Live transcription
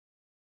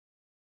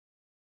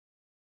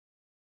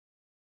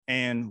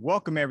and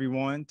welcome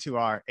everyone to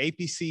our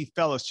APC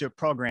Fellowship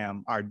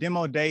Program, our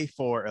demo day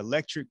for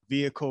electric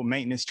vehicle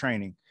maintenance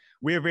training.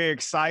 We are very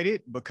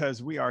excited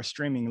because we are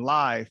streaming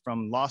live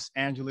from Los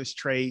Angeles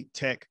Trade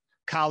Tech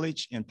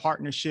College in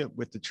partnership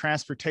with the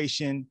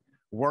Transportation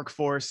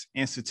Workforce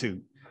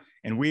Institute.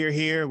 And we are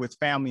here with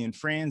family and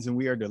friends, and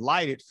we are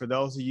delighted for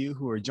those of you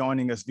who are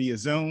joining us via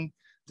Zoom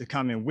to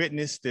come and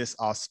witness this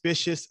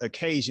auspicious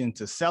occasion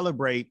to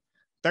celebrate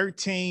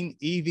 13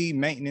 EV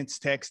maintenance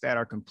techs that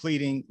are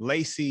completing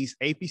Lacey's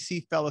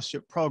APC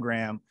Fellowship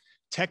Program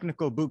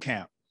Technical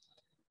Bootcamp.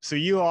 So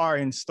you are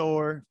in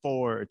store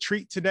for a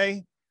treat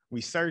today.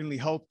 We certainly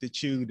hope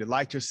that you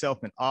delight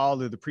yourself in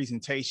all of the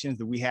presentations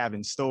that we have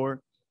in store.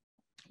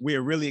 We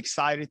are really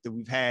excited that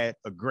we've had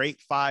a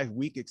great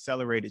 5-week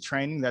accelerated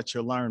training that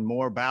you'll learn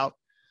more about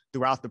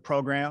throughout the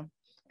program.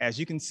 As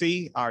you can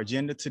see, our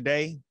agenda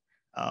today,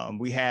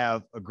 we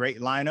have a great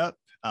lineup.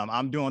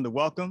 I'm doing the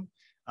welcome.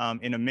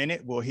 In a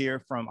minute, we'll hear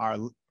from our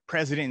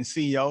president and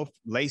CEO,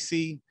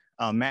 Lacey,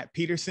 Matt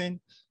Peterson,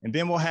 and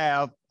then we'll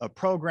have a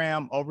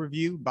program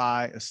overview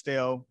by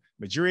Estelle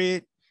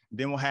Madrid.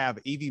 Then we'll have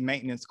EV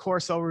maintenance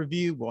course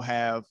overview. We'll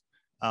have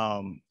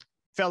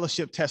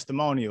fellowship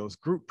testimonials,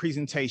 group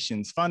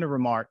presentations, funder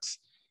remarks,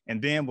 and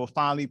then we'll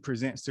finally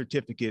present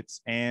certificates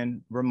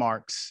and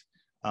remarks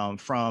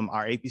from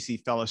our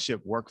APC Fellowship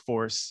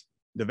Workforce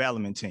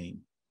Development Team.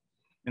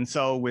 And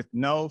so with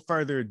no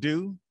further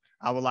ado,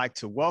 I would like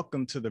to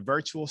welcome to the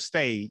virtual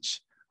stage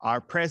our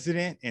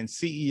president and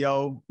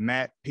CEO,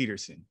 Matt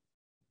Peterson.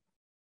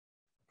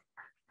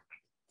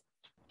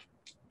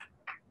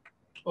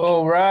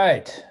 All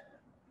right.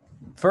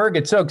 Ferg,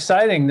 it's so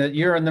exciting that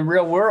you're in the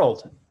real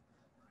world.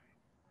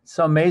 It's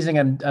so amazing.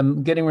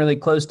 I'm getting really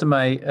close to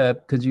my,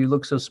 because you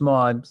look so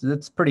small.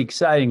 It's pretty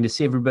exciting to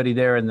see everybody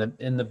there in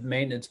the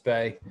maintenance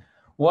bay.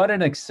 What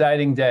an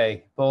exciting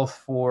day, both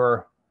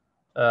for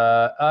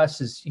us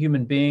as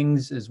human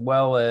beings, as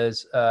well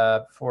as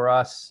for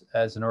us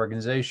as an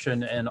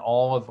organization and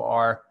all of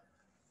our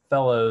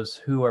fellows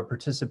who are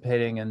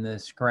participating in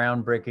this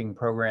groundbreaking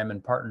program in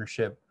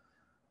partnership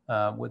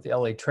with the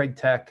LA Trade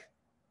Tech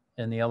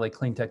and the LA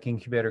Cleantech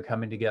Incubator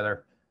coming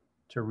together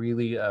to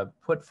really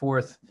put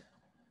forth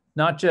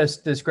not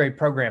just this great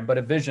program, but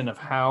a vision of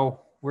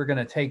how we're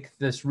going to take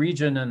this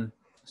region and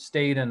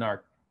state and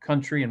our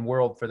country and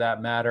world, for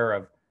that matter,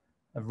 of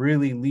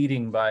really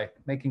leading by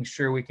making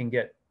sure we can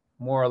get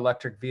more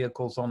electric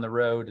vehicles on the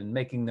road and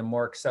making them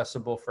more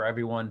accessible for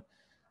everyone.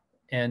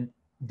 And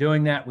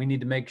doing that, we need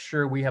to make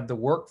sure we have the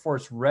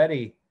workforce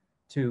ready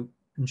to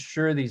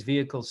ensure these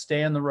vehicles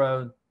stay on the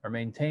road, are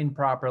maintained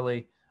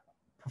properly,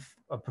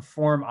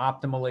 perform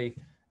optimally,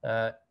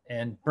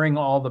 and bring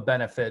all the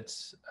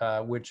benefits,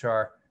 which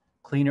are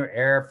cleaner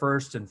air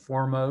first and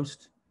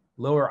foremost,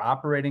 lower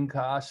operating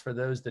costs for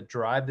those that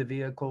drive the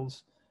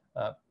vehicles,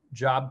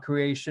 job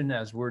creation,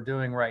 as we're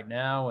doing right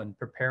now, and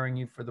preparing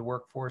you for the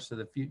workforce of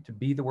the future, to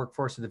be the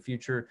workforce of the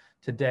future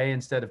today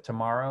instead of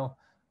tomorrow,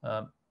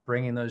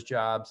 bringing those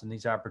jobs and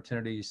these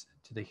opportunities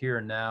to the here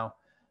and now.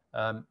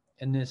 And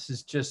this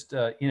is just,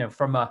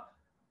 from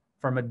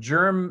a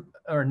germ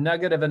or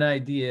nugget of an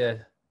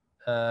idea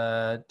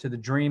to the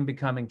dream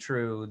becoming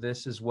true.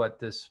 This is what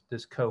this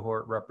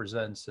cohort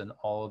represents, and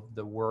all of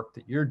the work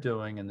that you're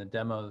doing and the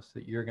demos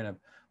that you're going to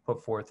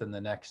put forth in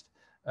the next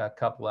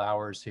couple of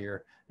hours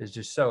here is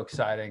just so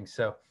exciting.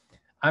 So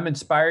I'm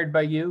inspired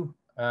by you.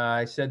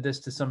 I said this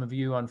to some of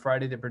you on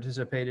Friday that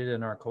participated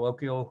in our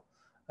colloquial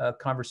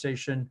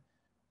conversation.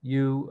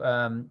 You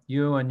and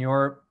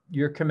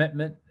your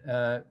commitment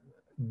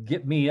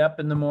get me up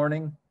in the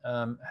morning,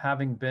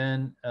 having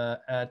been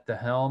at the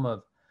helm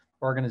of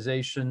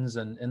organizations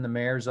and in the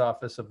mayor's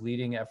office of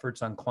leading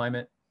efforts on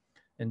climate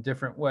in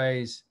different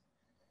ways.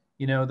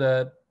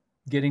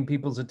 Getting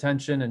people's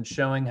attention and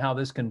showing how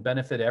this can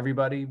benefit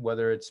everybody,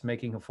 whether it's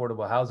making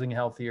affordable housing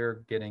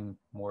healthier, getting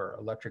more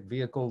electric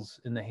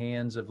vehicles in the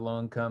hands of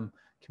low-income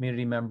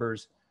community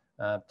members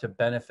to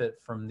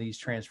benefit from these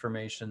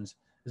transformations,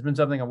 has been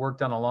something I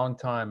worked on a long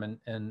time,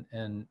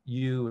 and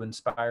you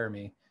inspire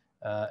me,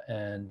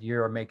 and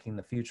you're making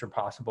the future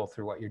possible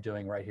through what you're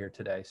doing right here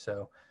today.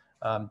 So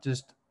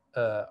just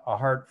a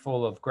heart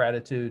full of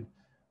gratitude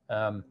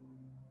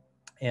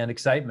and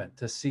excitement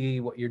to see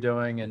what you're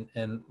doing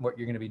and what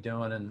you're going to be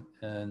doing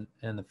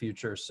in the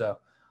future. So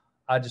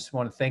I just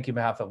want to thank you on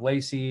behalf of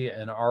Lacey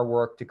and our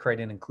work to create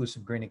an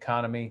inclusive green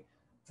economy,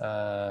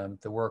 the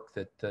work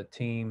that the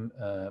team,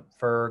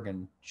 Ferg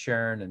and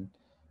Sharon and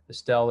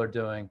Estelle are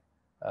doing,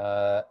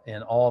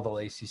 and all the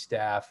Lacey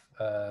staff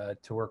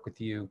to work with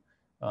you.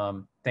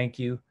 Thank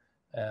you.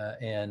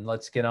 And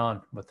let's get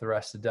on with the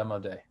rest of demo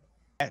day.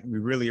 We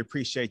really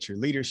appreciate your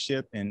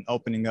leadership in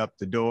opening up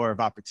the door of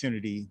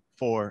opportunity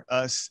for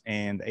us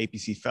and the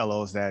APC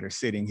fellows that are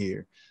sitting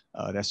here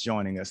that's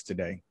joining us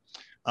today.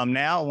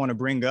 Now I want to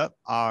bring up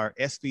our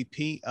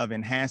SVP of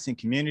Enhancing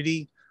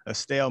Community,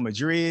 Estelle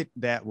Madrid,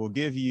 that will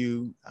give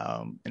you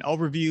an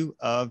overview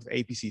of the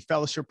APC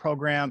Fellowship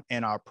Program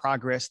and our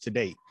progress to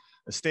date.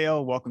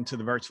 Estelle, welcome to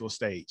the virtual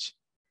stage.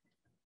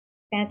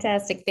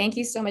 Fantastic. Thank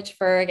you so much,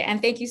 Ferg.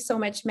 And thank you so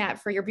much, Matt,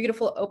 for your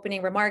beautiful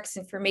opening remarks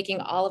and for making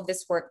all of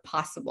this work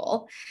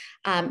possible.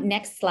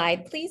 Next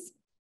slide, please.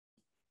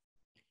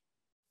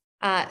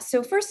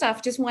 So first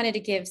off, just wanted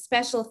to give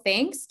special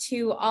thanks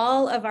to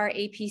all of our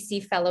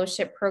APC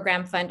Fellowship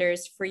Program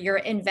funders for your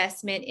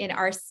investment in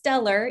our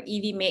stellar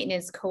EV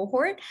maintenance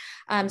cohort.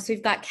 So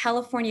we've got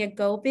California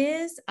Go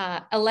Biz,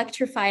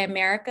 Electrify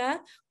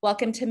America,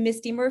 welcome to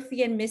Misty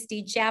Murphy and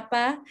Misty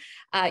Japa,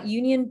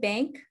 Union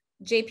Bank,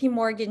 JP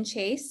Morgan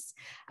Chase,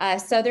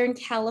 Southern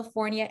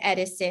California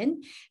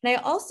Edison. And I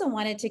also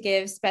wanted to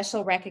give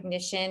special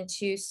recognition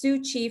to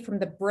Sue Chi from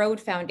the Broad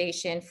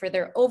Foundation for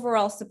their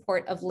overall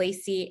support of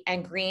Lacey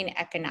and green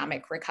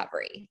economic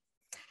recovery.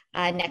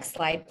 Next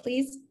slide,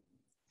 please.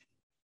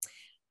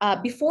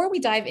 Before we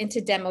dive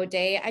into Demo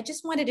Day, I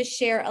just wanted to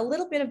share a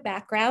little bit of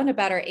background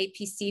about our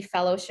APC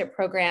Fellowship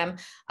Program,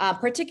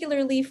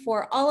 particularly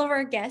for all of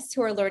our guests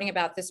who are learning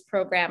about this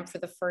program for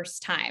the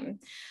first time.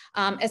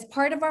 As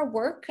part of our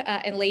work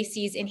in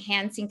Lacey's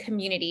Enhancing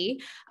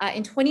Community,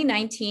 in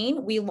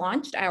 2019, we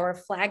launched our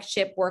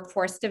flagship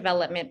workforce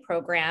development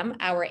program,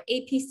 our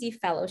APC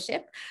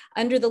Fellowship,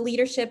 under the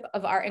leadership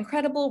of our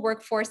incredible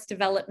workforce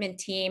development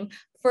team,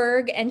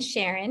 Ferg and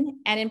Sharon,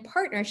 and in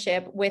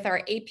partnership with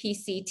our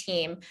APC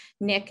team,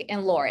 Nick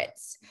and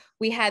Loritz.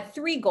 We had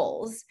 3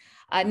 goals.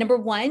 Number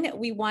 1,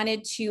 we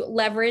wanted to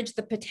leverage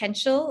the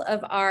potential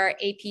of our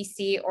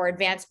APC or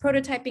Advanced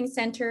Prototyping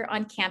Center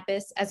on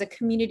campus as a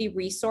community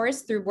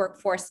resource through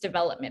workforce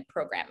development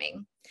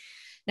programming.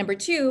 Number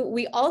 2,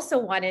 we also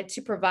wanted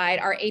to provide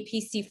our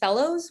APC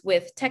fellows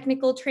with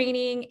technical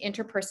training,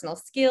 interpersonal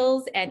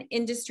skills, and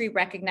industry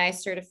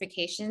recognized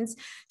certifications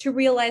to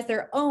realize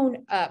their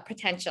own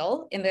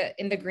potential in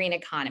the green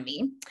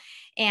economy.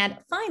 And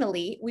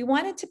finally, we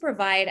wanted to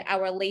provide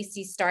our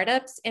Lacey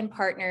startups and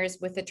partners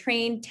with a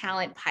trained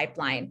talent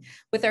pipeline,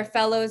 with our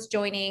fellows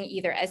joining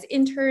either as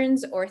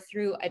interns or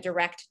through a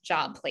direct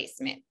job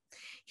placement.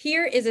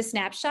 Here is a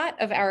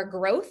snapshot of our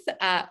growth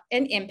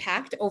and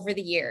impact over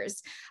the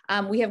years.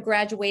 We have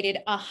graduated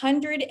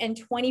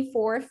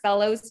 124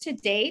 fellows to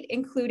date,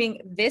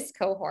 including this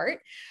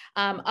cohort.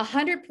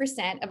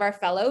 100% of our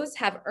fellows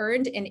have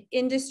earned an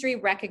industry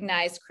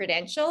recognized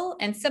credential,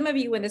 and some of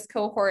you in this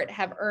cohort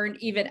have earned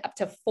even up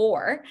to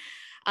 4.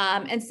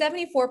 And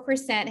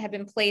 74% have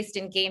been placed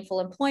in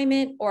gainful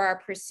employment or are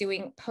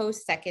pursuing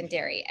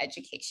post-secondary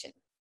education.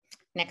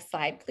 Next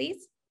slide,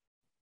 please.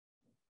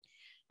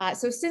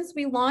 So since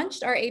we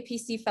launched our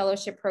APC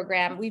Fellowship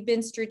Program, we've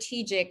been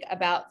strategic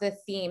about the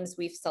themes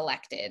we've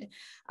selected.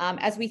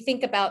 As we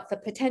think about the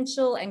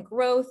potential and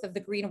growth of the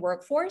green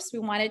workforce, we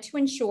wanted to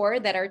ensure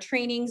that our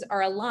trainings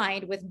are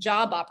aligned with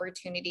job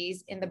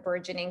opportunities in the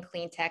burgeoning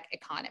clean tech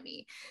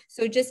economy.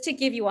 So just to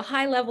give you a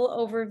high-level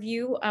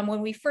overview,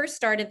 when we first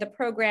started the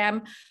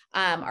program,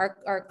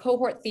 our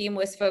cohort theme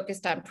was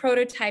focused on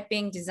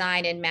prototyping,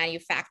 design, and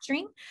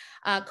manufacturing.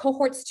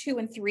 Cohorts 2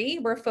 and 3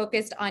 were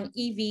focused on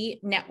EV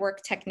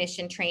network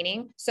technician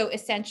training, so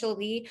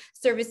essentially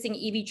servicing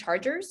EV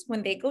chargers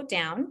when they go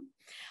down.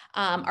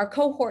 Our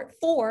cohort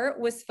 4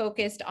 was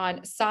focused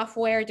on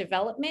software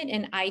development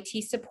and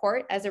IT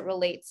support as it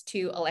relates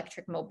to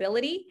electric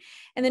mobility.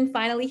 And then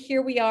finally,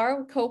 here we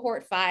are,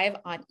 cohort 5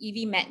 on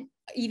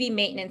EV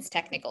maintenance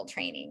technical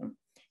training.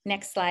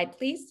 Next slide,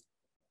 please.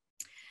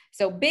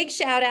 So big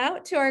shout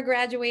out to our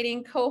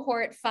graduating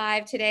cohort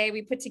 5 today.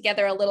 We put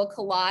together a little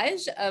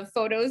collage of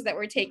photos that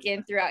were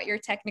taken throughout your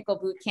technical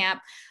boot camp.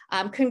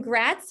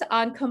 Congrats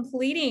on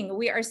completing.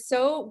 We are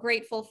so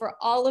grateful for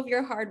all of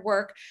your hard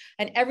work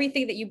and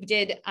everything that you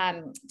did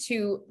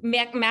to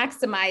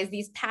maximize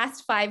these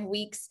past 5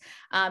 weeks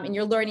in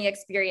your learning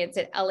experience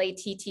at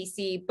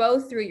LATTC,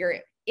 both through your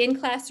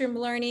in-classroom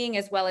learning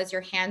as well as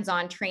your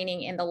hands-on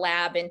training in the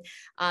lab. And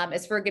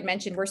as Ferg had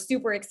mentioned, we're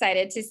super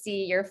excited to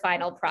see your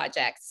final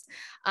projects.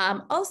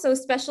 Also,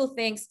 special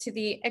thanks to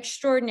the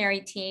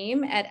extraordinary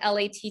team at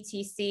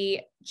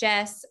LATTC,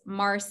 Jess,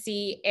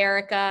 Marcy,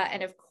 Erica,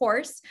 and of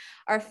course,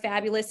 our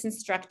fabulous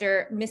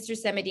instructor, Mr.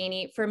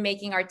 Semedini, for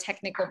making our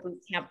technical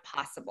bootcamp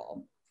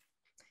possible.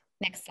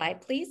 Next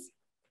slide, please.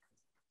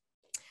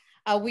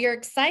 We are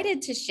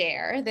excited to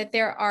share that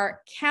there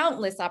are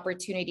countless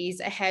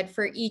opportunities ahead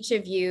for each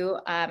of you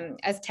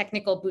as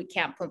technical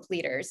bootcamp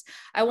completers.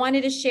 I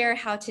wanted to share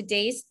how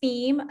today's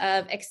theme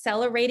of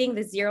accelerating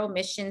the zero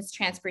emissions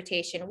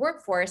transportation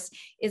workforce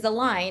is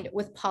aligned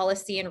with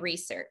policy and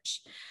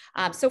research.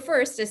 So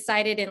first, as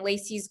cited in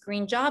Lacey's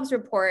Green Jobs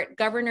Report,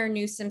 Governor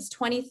Newsom's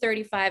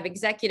 2035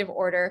 executive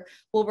order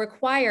will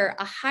require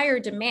a higher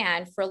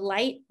demand for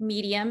light,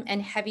 medium,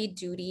 and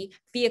heavy-duty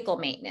vehicle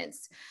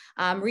maintenance.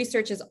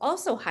 Research has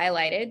also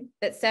highlighted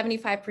that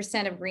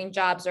 75% of green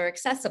jobs are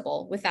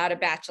accessible without a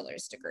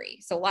bachelor's degree,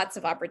 so lots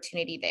of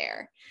opportunity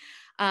there.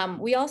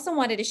 We also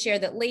wanted to share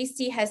that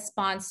Lacey has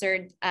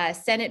sponsored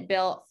Senate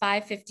Bill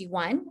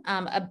 551,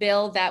 a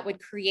bill that would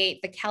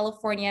create the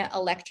California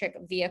Electric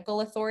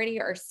Vehicle Authority,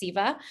 or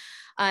CEVA.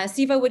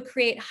 CEVA would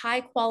create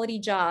high quality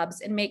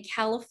jobs and make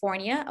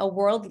California a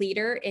world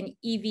leader in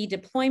EV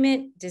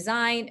deployment,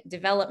 design,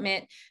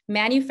 development,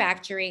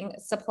 manufacturing,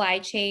 supply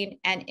chain,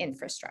 and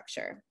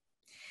infrastructure.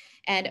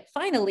 And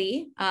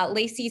finally,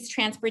 Lacey's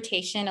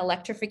Transportation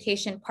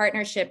Electrification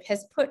Partnership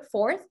has put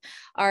forth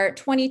our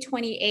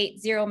 2028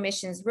 Zero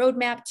Emissions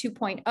Roadmap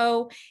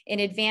 2.0 in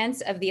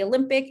advance of the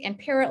Olympic and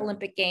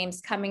Paralympic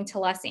Games coming to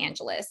Los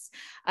Angeles.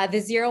 The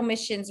Zero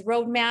Emissions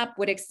Roadmap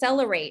would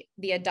accelerate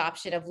the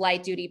adoption of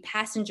light-duty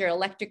passenger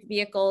electric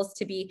vehicles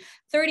to be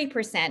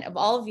 30% of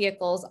all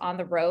vehicles on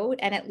the road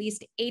and at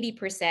least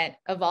 80%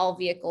 of all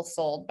vehicles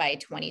sold by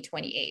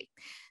 2028.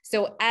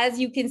 So as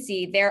you can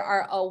see, there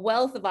are a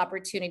wealth of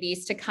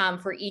opportunities to come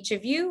for each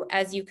of you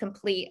as you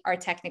complete our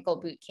technical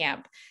boot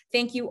camp.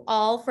 Thank you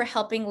all for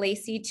helping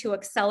Lacey to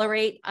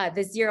accelerate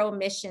the zero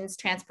emissions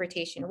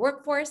transportation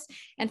workforce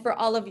and for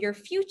all of your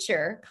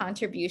future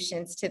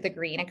contributions to the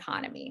green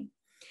economy.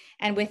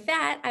 And with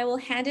that, I will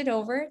hand it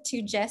over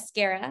to Jess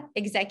Guerra,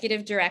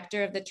 Executive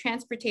Director of the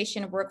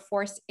Transportation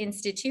Workforce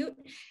Institute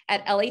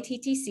at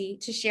LATTC,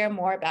 to share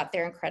more about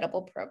their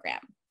incredible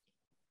program.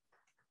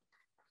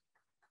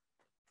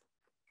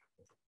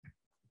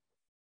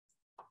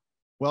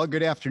 Well,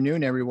 good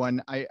afternoon,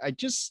 everyone. I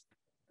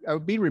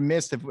would be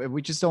remiss if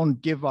we just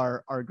don't give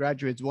our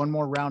graduates one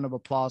more round of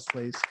applause,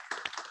 please.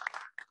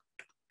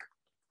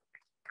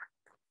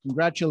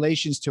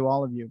 Congratulations to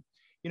all of you.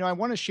 You know, I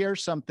want to share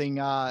something.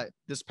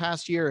 This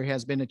past year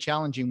has been a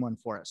challenging one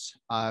for us.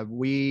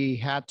 We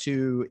had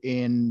to,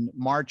 in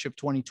March of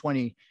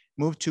 2020,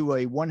 move to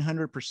a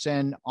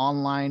 100%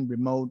 online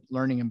remote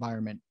learning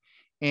environment.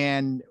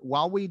 And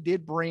while we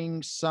did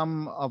bring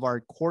some of our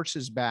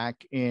courses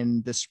back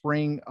in the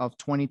spring of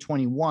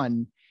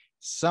 2021,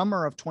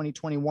 summer of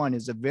 2021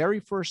 is the very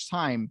first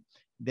time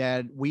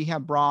that we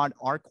have brought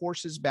our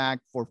courses back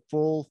for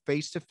full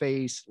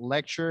face-to-face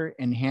lecture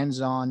and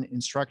hands-on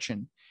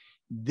instruction.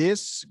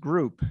 This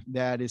group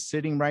that is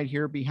sitting right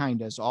here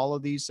behind us, all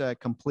of these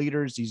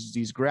completers,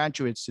 these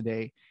graduates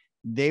today,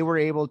 they were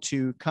able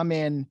to come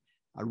in,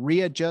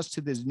 readjust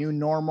to this new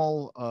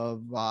normal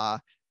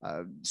of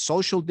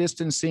social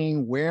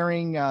distancing,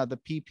 wearing the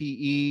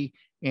PPE,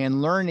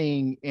 and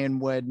learning in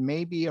what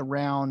may be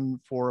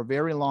around for a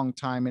very long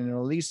time, and at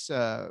least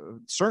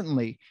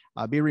certainly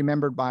be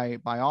remembered by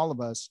all of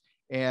us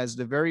as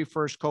the very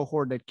first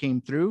cohort that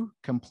came through,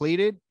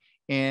 completed,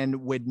 and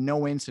with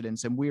no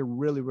incidents. And we're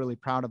really, really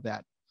proud of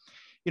that.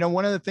 You know,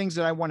 one of the things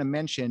that I want to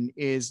mention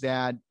is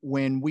that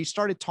when we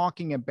started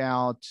talking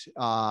about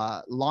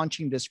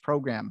launching this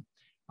program,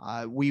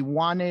 we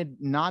wanted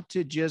not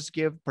to just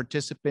give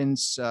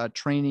participants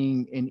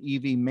training in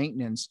EV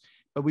maintenance,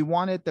 but we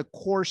wanted the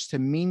course to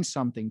mean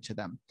something to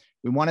them.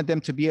 We wanted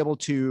them to be able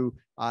to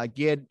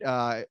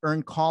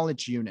earn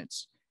college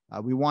units.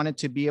 We wanted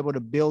to be able to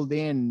build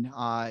in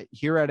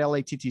here at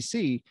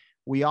LATTC.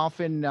 We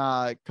often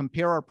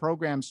compare our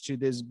programs to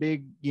this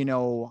big,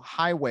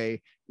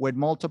 highway with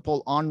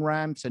multiple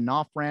on-ramps and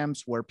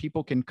off-ramps where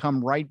people can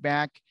come right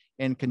back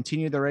and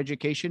continue their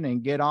education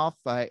and get off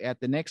at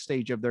the next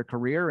stage of their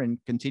career and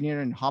continue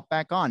and hop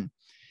back on.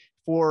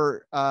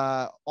 For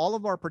all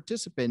of our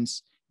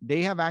participants,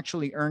 they have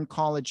actually earned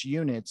college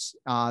units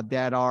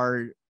that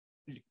are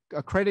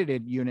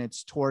accredited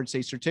units towards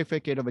a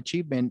certificate of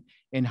achievement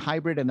in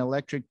hybrid and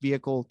electric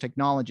vehicle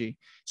technology.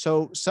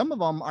 So some of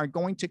them are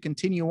going to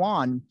continue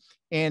on,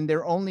 and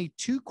they're only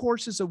 2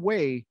 courses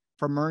away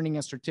from earning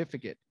a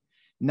certificate.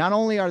 Not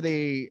only are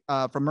they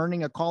from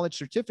earning a college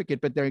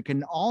certificate, but they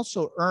can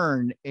also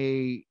earn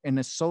an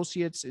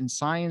associate's in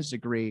science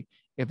degree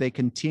if they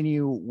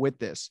continue with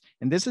this.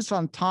 And this is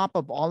on top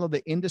of all of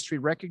the industry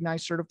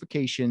recognized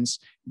certifications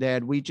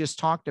that we just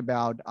talked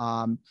about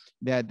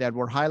that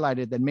were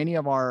highlighted, that many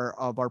of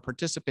our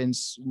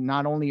participants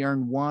not only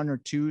earn 1 or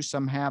 2,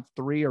 some have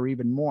 3 or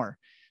even more.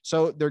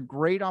 So there are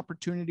great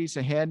opportunities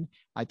ahead.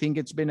 I think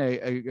it's been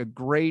a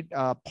great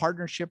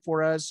partnership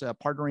for us,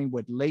 partnering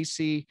with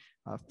Lacey,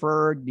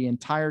 Ferg, the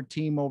entire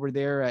team over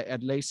there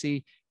at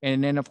Lacey.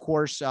 And then, of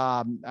course,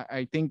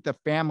 I think the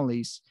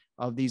families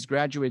of these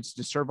graduates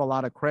deserve a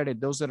lot of credit,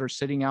 those that are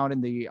sitting out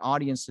in the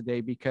audience today,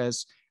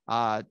 because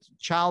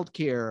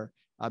childcare,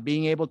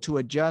 being able to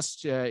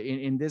adjust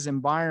in this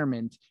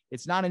environment,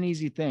 it's not an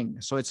easy thing.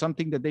 So it's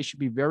something that they should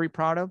be very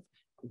proud of.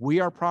 We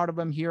are proud of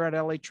them here at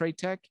LA Trade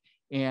Tech.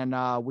 And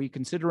we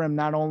consider them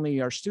not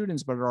only our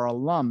students, but our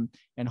alum,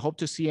 and hope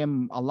to see a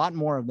lot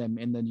more of them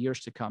in the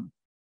years to come.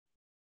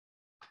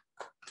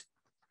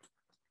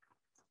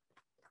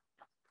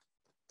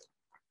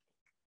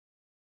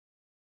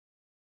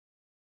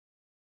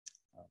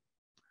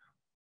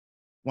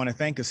 Want to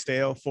thank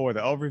Estelle for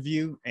the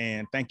overview,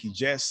 and thank you,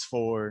 Jess,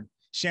 for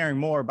sharing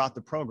more about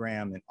the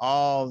program and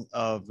all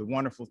of the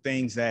wonderful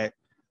things that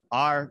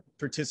our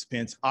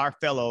participants, our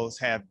fellows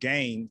have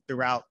gained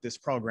throughout this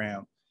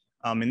program.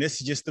 And this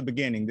is just the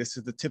beginning. This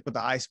is the tip of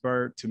the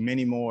iceberg to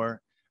many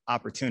more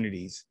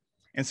opportunities.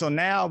 And so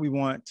now we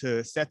want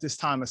to set this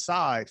time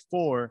aside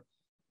for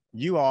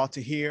you all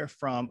to hear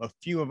from a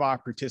few of our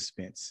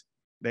participants.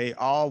 They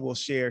all will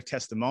share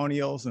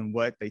testimonials and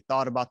what they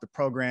thought about the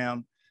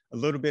program, a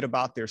little bit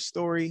about their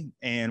story,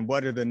 and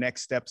what are the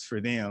next steps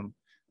for them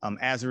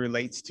as it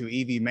relates to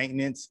EV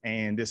maintenance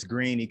and this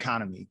green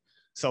economy.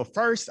 So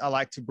first, I'd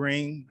like to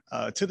bring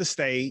to the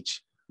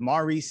stage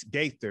Maurice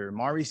Gaither.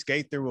 Maurice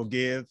Gaither will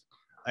give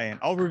an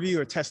overview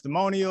or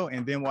testimonial,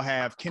 and then we'll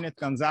have Kenneth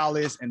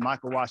Gonzalez and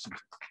Michael Washington.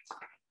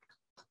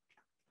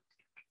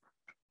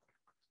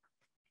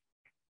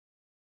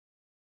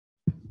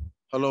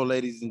 Hello,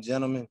 ladies and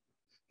gentlemen.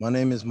 My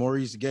name is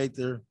Maurice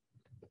Gaither.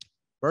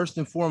 First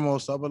and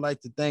foremost, I would like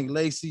to thank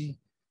Lacey,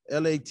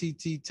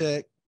 LATT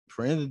Tech,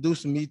 for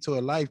introducing me to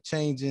a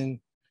life-changing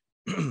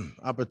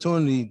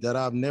opportunity that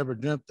I've never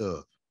dreamt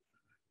of.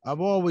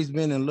 I've always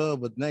been in love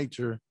with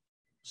nature,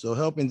 so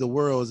helping the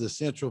world is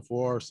essential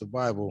for our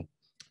survival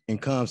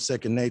and comes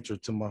second nature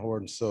to my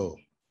heart and soul.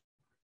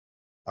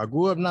 I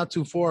grew up not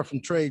too far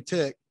from Trade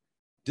Tech,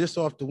 just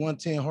off the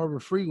 110 Harbor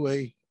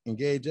Freeway in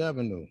Gage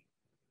Avenue.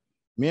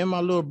 Me and my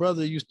little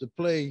brother used to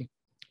play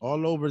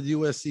all over the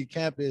USC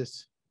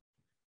campus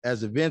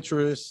as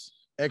adventurous,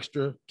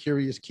 extra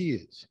curious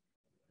kids.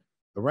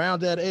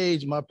 Around that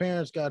age, my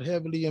parents got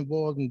heavily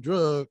involved in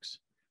drugs,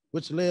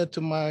 which led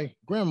to my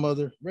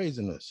grandmother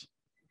raising us.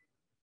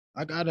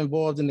 I got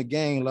involved in the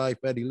gang life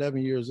at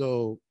 11 years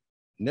old,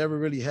 never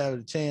really had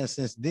a chance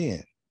since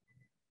then.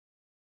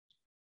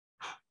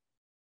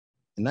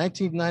 In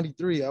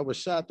 1993, I was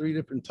shot 3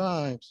 different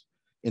times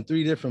in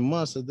 3 different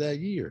months of that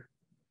year.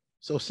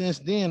 So since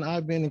then,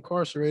 I've been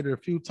incarcerated a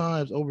few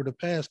times over the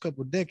past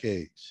couple of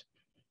decades,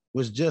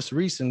 which just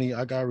recently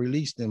I got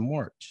released in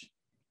March.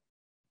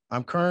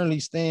 I'm currently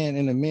staying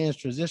in a men's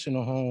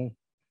transitional home,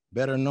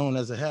 better known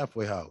as a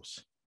halfway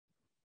house.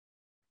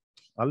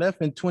 I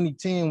left in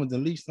 2010 when the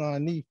lease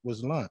on NEEF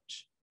was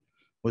launched,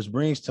 which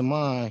brings to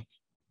mind,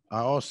 I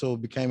also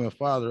became a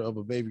father of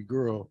a baby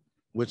girl,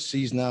 which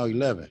she's now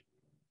 11.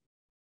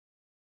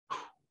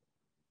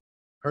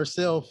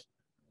 Herself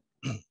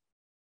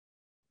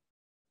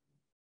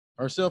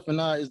and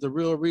I is the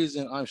real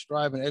reason I'm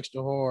striving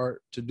extra hard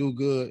to do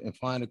good and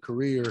find a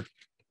career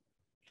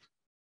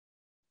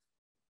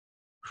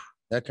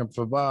that can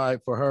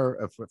provide for her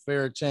a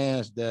fair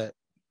chance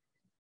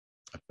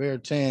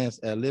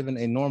at living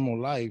a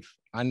normal life.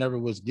 I never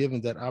was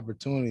given that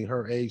opportunity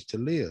her age to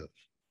live.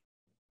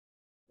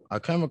 I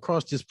come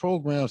across this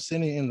program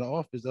sitting in the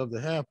office of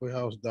the halfway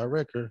house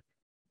director,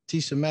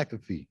 Tisha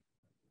McAfee.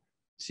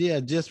 She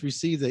had just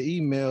received an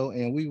email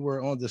and we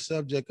were on the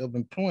subject of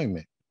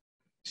employment.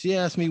 She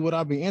asked me would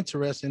I be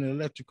interested in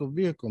electrical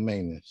vehicle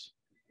maintenance.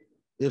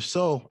 If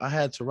so, I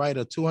had to write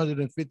a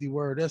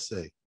 250-word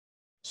essay.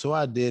 So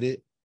I did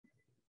it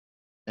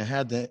and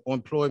had the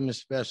employment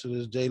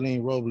specialist,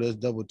 Jaylene Robles,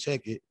 double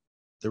check it.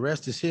 The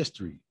rest is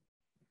history.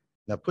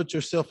 Now put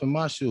yourself in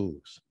my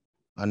shoes.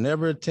 I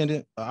never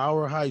attended an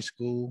hour high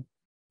school,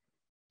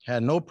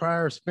 had no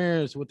prior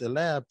experience with a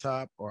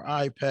laptop or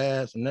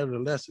iPads, and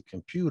nevertheless a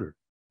computer.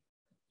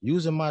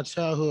 Using my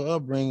childhood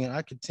upbringing,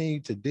 I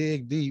continue to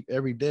dig deep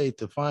every day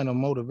to find a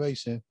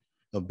motivation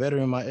of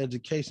bettering my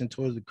education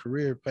towards a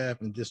career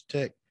path in this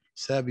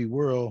tech-savvy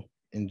world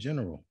in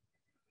general.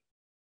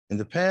 In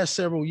the past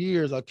several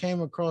years, I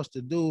came across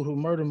the dude who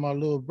murdered my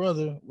little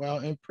brother while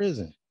in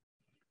prison,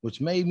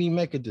 which made me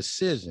make a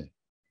decision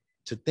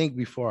to think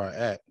before I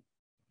act,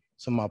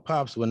 so my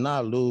pops would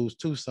not lose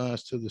 2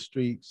 sons to the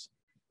streets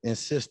and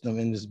system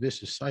in this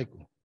vicious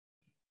cycle.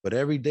 But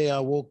every day I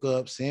woke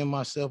up seeing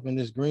myself in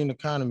this green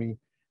economy,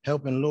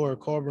 helping lower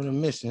carbon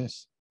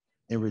emissions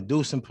and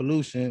reducing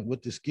pollution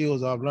with the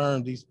skills I've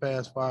learned these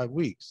past 5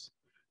 weeks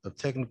of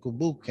technical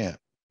boot camp,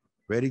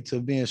 ready to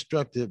be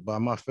instructed by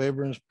my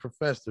favorite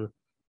professor,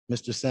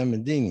 Mr.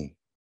 Samandini,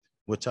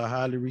 which I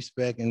highly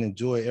respect and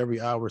enjoy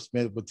every hour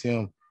spent with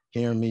him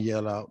hearing me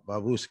yell out,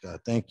 Babushka.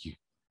 Thank you.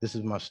 This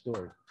is my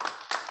story.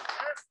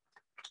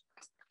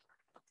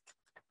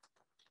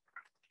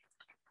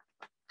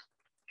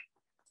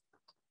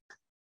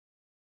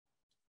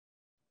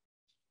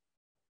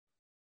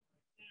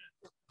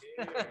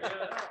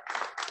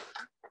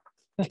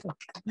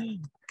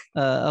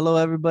 Hello,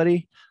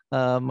 everybody.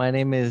 My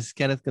name is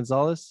Kenneth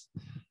Gonzalez.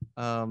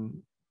 I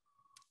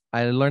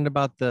learned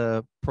about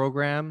the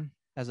program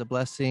as a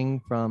blessing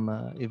from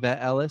Yvette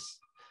Ellis.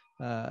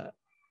 I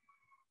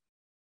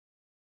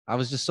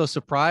was just so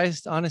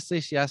surprised,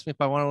 honestly. She asked me if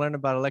I want to learn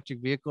about electric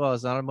vehicle. I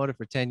was in automotive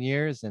for 10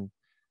 years, and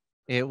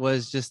it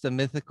was just a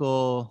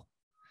mythical,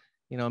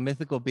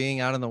 mythical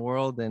being out in the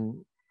world.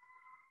 And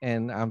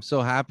I'm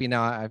so happy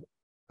now.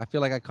 I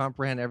feel like I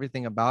comprehend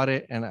everything about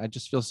it, and I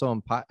just feel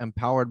so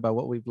empowered by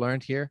what we've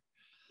learned here.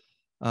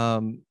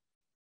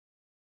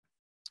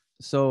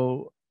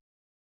 So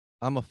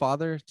I'm a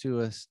father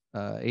to a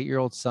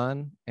 8-year-old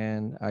son,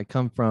 and I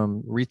come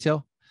from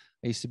retail.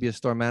 I used to be a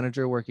store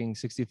manager working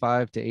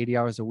 65 to 80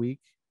 hours a week.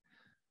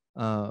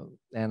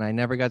 And I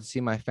never got to see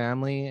my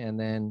family. And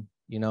then,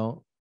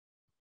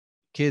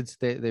 kids,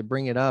 they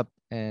bring it up,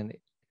 and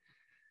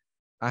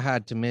I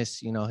had to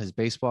miss, you know, his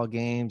baseball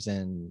games,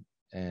 and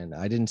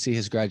I didn't see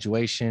his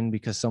graduation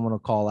because someone will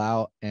call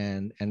out.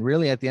 And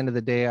really at the end of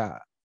the day,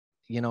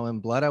 you know, in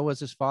blood, I was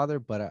his father,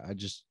 but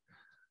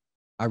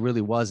I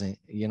really wasn't,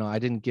 you know, I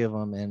didn't give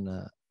him. And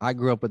I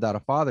grew up without a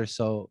father.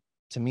 So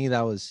to me,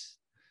 that was,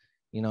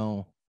 you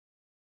know,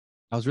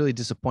 I was really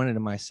disappointed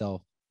in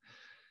myself.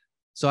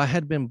 So I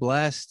had been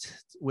blessed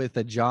with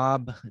a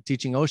job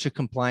teaching OSHA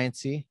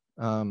compliancy.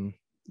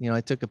 You know,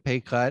 I took a pay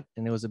cut,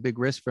 and it was a big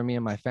risk for me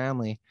and my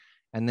family.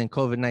 And then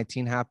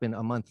COVID-19 happened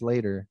a month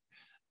later.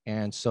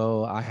 And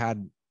so I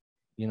had,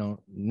 you know,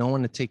 no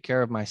one to take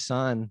care of my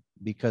son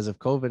because of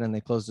COVID, and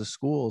they closed the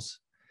schools.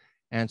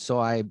 And so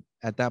I,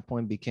 at that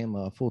point, became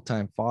a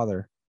full-time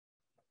father.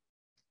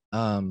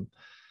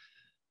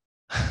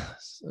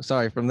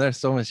 Sorry, from there,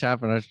 so much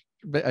happened.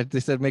 They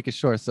said make it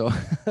short. So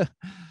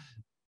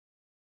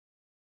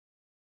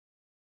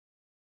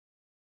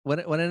what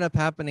ended up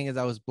happening is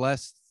I was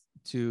blessed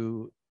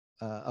to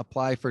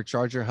apply for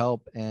Charger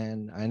Help,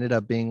 and I ended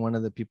up being one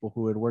of the people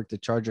who had worked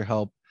at Charger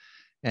Help.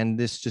 And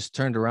this just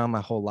turned around my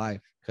whole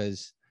life,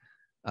 because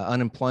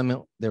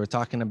unemployment, they were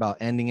talking about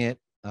ending it.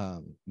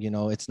 You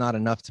know, it's not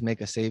enough to make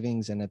a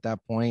savings. And at that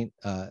point,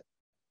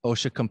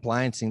 OSHA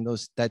compliancing,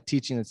 that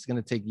teaching, it's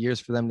going to take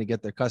years for them to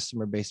get their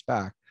customer base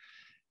back.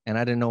 And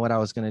I didn't know what I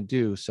was going to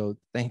do. So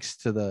thanks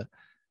to the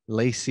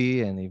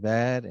Lacey and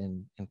Yvette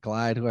and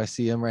Clyde, who I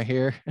see him right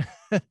here.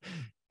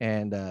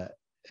 And,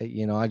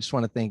 you know, I just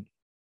want to thank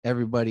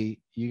everybody.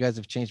 You guys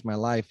have changed my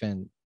life,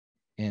 and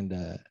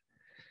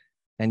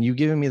you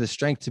giving me the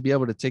strength to be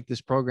able to take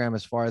this program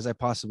as far as I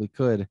possibly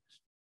could.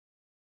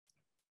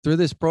 Through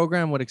this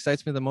program, what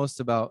excites me the most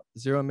about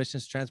zero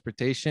emissions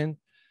transportation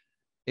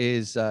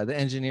is the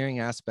engineering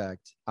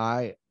aspect.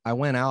 I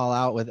went all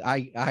out with,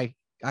 I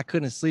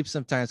couldn't sleep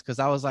sometimes, because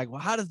I was like,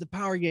 well, how does the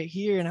power get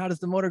here, and how does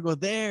the motor go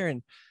there?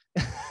 And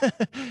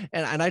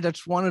and I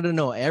just wanted to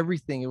know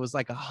everything. It was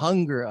like a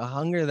hunger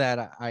that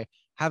I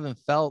haven't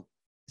felt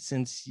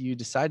since you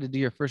decided to do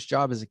your first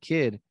job as a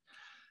kid.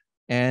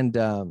 And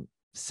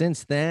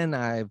since then,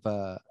 I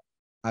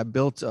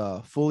built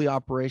a fully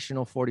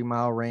operational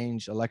 40-mile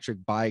range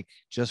electric bike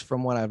just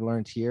from what I've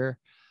learned here,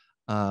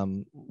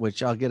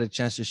 which I'll get a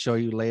chance to show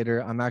you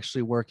later. I'm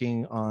actually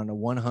working on a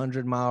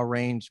 100-mile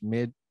range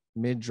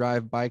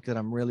mid-drive bike that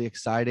I'm really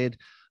excited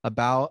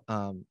about.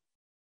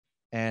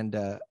 And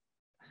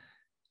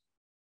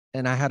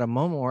I had a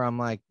moment where I'm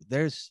like,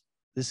 this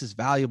is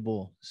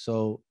valuable.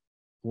 So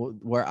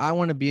where I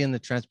want to be in the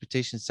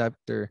transportation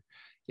sector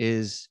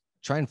is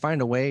try and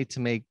find a way to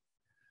make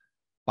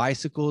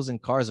bicycles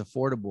and cars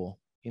affordable.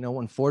 You know,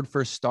 when Ford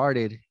first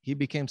started, he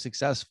became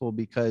successful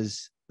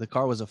because the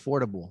car was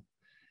affordable.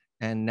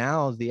 And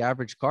now the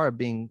average car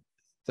being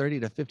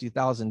 $30,000 to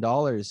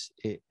 $50,000,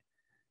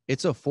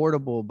 it's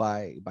affordable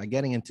by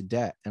getting into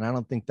debt. And I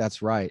don't think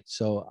that's right.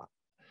 So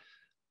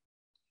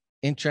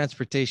in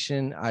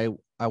transportation, I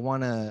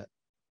want to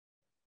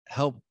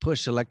help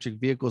push electric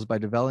vehicles by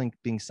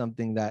developing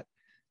something that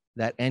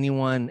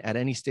anyone at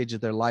any stage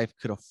of their life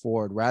could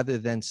afford, rather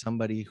than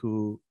somebody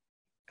who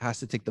has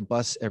to take the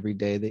bus every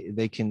day.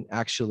 They can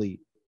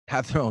actually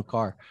have their own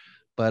car.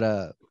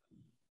 But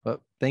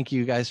thank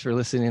you guys for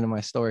listening to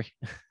my story.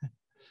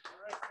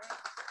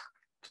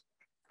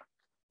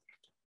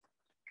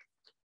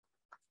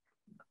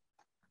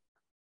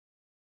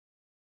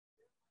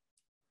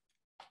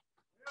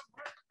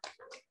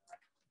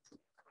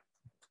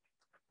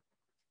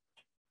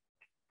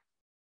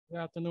 Good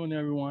afternoon,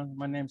 everyone.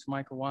 My name is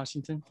Michael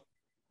Washington.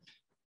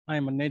 I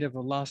am a native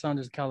of Los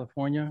Angeles,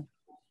 California.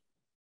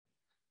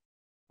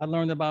 I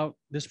learned about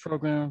this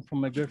program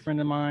from a good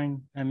friend of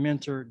mine and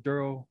mentor,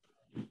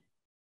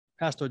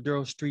 Pastor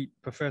Daryl Street,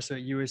 professor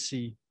at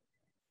USC.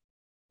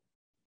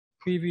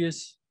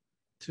 Previous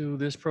to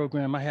this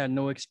program, I had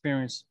no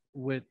experience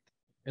with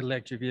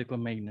electric vehicle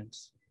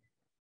maintenance.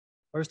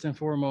 First and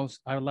foremost,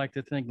 I would like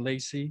to thank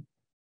Lacey,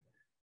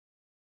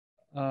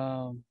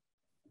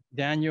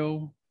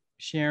 Daniel,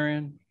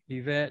 Sharon,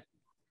 Yvette,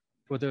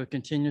 for their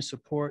continued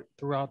support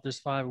throughout this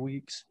 5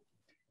 weeks,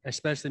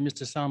 especially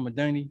Mr. Sam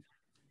Madani.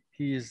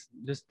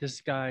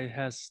 This guy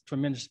has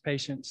tremendous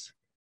patience.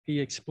 He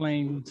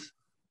explains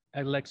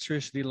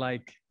electricity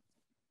like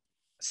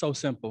so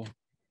simple.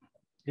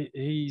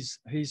 This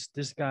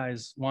guy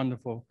is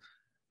wonderful.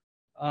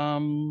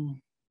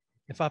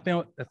 If I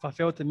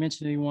failed to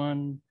mention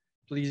anyone,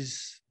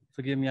 please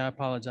forgive me, I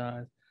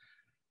apologize.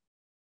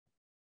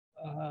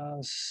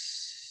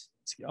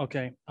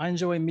 Okay, I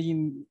enjoy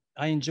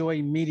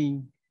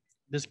meeting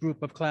this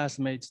group of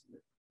classmates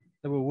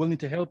that were willing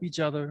to help each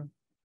other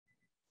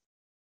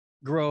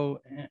grow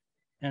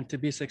and to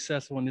be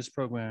successful in this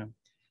program.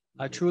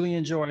 I truly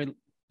enjoy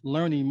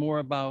learning more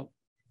about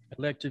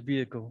electric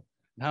vehicle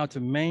and how to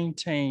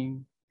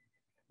maintain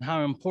and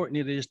how important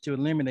it is to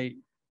eliminate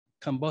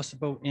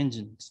combustible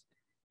engines.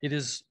 It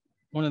is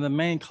one of the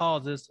main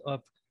causes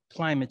of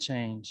climate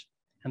change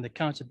and the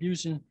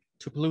contribution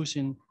to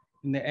pollution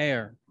in the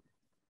air.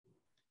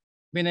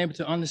 Being able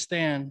to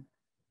understand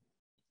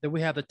that we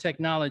have the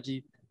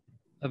technology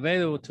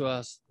available to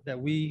us that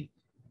we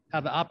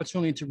have the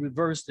opportunity to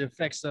reverse the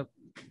effects of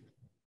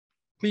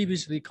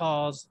previously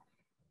caused,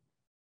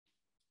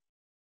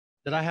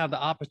 that I have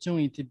the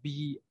opportunity to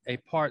be a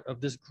part of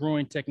this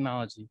growing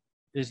technology.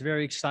 It's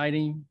very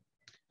exciting.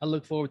 I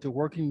look forward to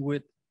working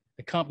with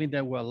a company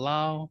that will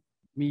allow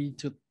me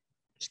to,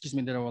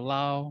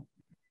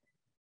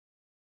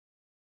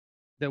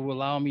 that will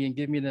allow me and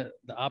give me the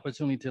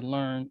opportunity to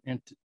learn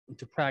and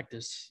to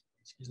practice,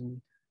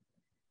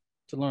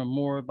 to learn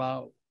more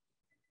about,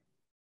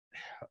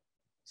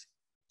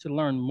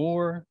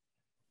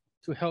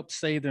 to help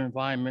save the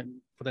environment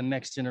for the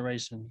next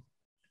generation.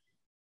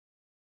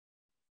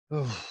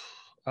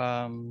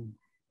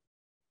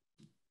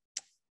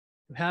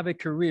 Have a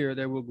career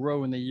that will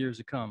grow in the years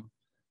to come.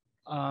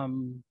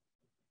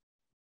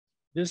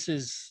 This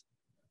is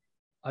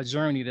a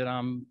journey that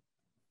I'm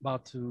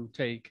about to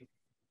take.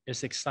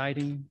 It's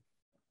exciting.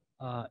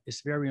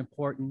 It's very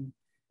important.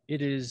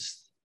 It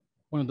is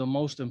one of the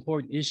most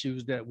important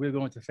issues that we're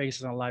going to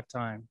face in our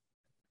lifetime.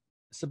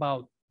 It's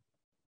about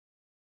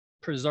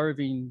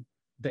preserving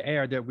the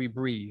air that we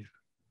breathe.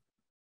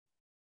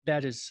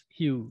 That is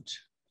huge.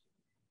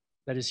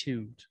 That is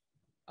huge.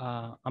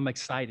 I'm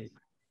excited.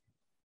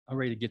 I'm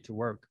ready to get to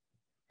work.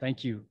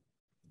 Thank you.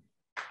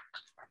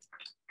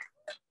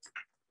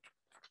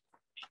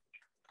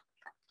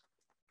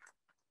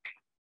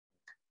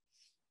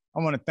 I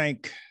want to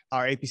thank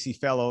our APC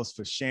fellows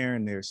for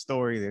sharing their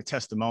story, their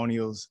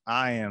testimonials.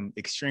 I am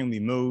extremely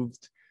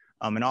moved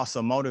and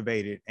also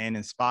motivated and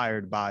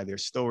inspired by their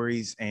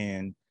stories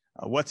and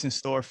what's in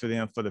store for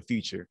them for the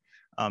future.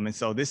 And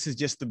so this is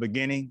just the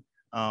beginning.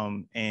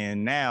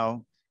 And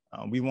now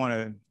we want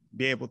to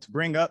be able to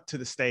bring up to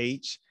the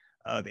stage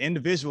the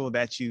individual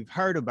that you've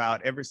heard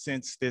about ever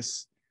since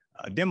this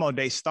demo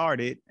day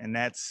started, and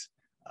that's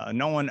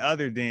no one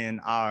other than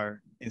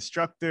our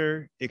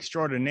instructor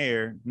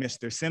extraordinaire,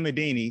 Mr.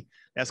 Simidini,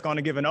 that's going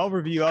to give an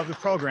overview of the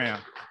program.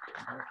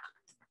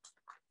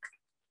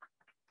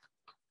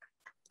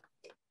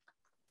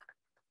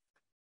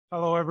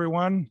 Hello,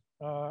 everyone.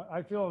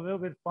 I feel a little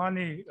bit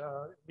funny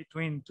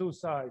between two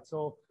sides.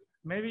 So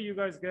maybe you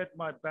guys get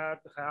my bad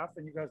half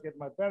and you guys get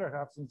my better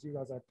half since you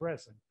guys are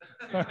present.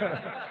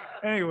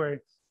 Anyway,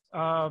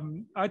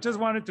 I just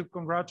wanted to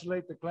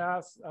congratulate the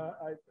class.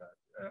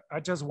 I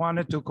just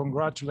wanted to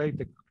congratulate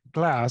the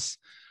class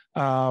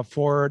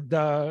for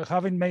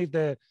having made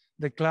the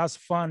class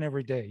fun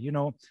every day. You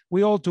know,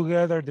 we all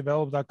together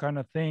develop that kind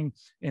of thing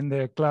in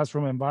the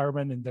classroom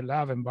environment, in the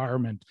lab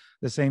environment,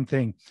 the same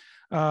thing.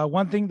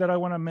 One thing that I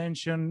want to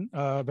mention,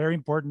 very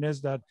important,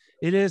 is that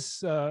it is,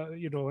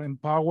 you know,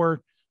 empowering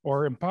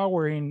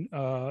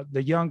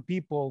the young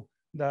people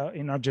that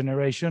in our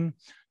generation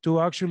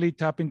to actually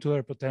tap into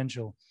their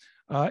potential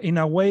in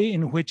a way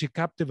in which it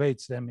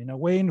captivates them, in a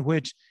way in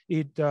which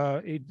it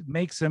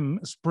makes them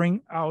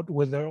spring out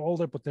with all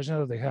their potential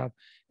that they have.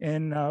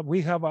 And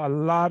we have a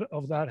lot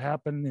of that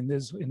happen in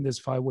this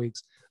 5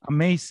 weeks.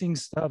 Amazing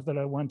stuff that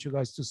I want you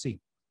guys to see.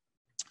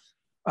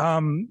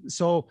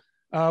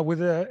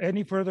 With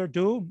any further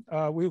ado,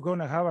 we're going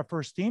to have our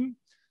first team.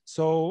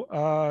 So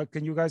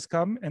can you guys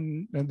come?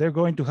 And they're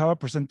going to have a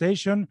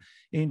presentation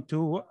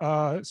into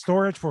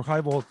storage for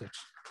high voltage.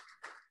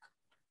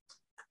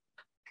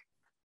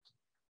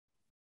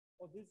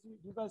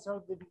 You guys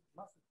are the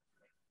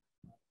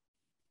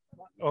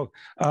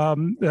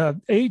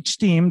each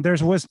team, there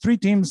was 3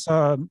 teams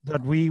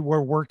that we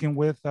were working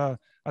with at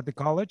the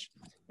college,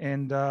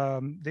 and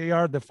they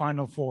are the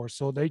final 4.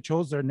 So they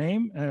chose their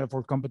name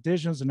for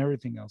competitions and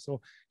everything else.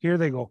 So here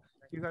they go.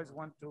 If you guys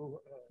want to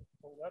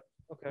hold up.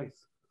 Okay.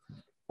 Please.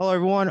 Hello,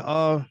 everyone.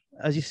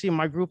 As you see,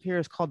 my group here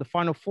is called the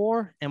Final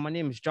 4, and my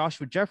name is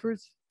Joshua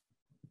Jeffers.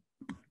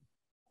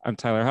 I'm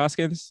Tyler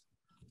Hoskins.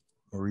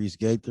 Maurice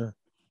Gaither.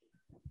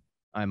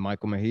 I'm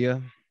Michael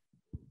Mejia.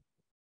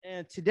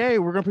 And today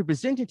we're going to be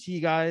presenting to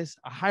you guys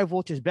a high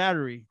voltage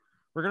battery.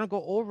 We're going to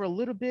go over a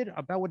little bit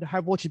about what the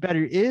high voltage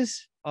battery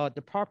is,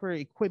 the proper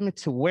equipment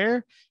to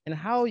wear, and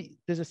how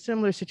there's a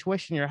similar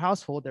situation in your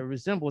household that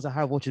resembles a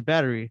high voltage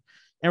battery.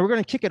 And we're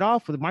going to kick it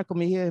off with Michael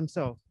Mejia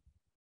himself.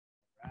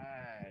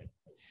 Right.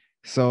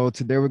 So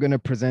today we're going to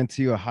present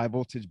to you a high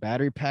voltage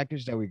battery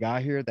package that we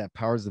got here that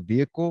powers the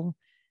vehicle.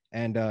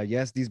 And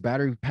yes, these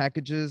battery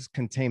packages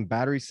contain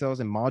battery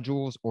cells and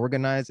modules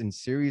organized in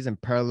series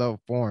and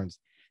parallel forms.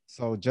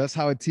 So just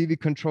how a TV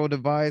control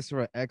device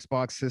or an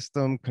Xbox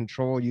system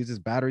control uses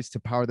batteries to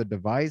power the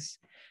device,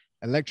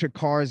 electric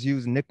cars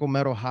use nickel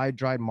metal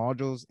hydride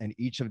modules, and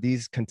each of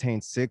these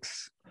contains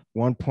 6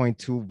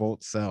 1.2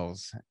 volt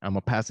cells. I'm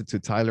gonna pass it to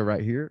Tyler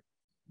right here.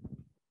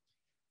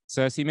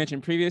 So as he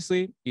mentioned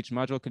previously, each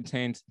module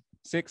contains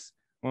 6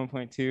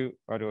 1.2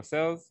 audio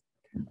cells.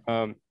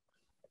 A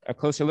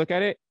closer look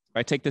at it, if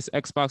I take this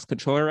Xbox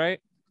controller,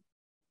 right?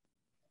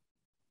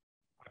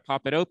 I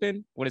pop it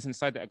open. What is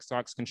inside the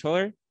Xbox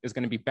controller is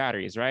going to be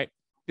batteries, right?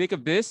 Think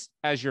of this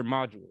as your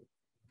module.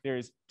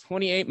 There's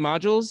 28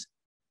 modules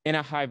in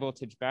a high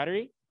voltage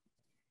battery.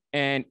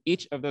 And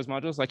each of those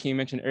modules, like you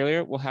mentioned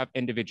earlier, will have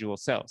individual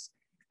cells.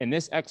 In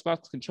this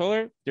Xbox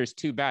controller, there's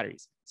 2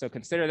 batteries. So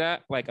consider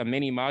that like a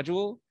mini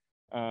module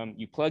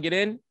You plug it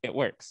in, it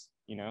works,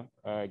 you know,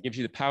 it gives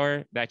you the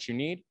power that you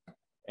need.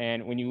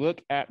 And when you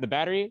look at the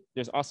battery,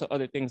 there's also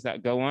other things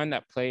that go on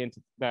that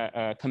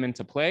come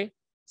into play,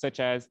 such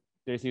as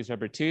there's these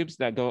rubber tubes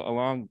that go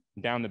along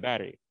down the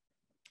battery.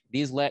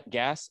 These let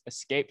gas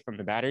escape from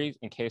the batteries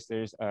in case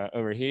there's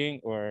overheating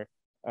or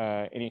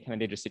any kind of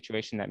dangerous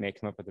situation that may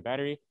come up with the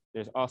battery.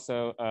 There's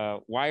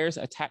also wires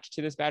attached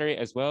to this battery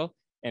as well.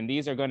 And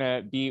these are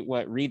gonna be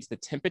what reads the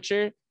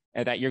temperature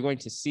that you're going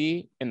to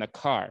see in the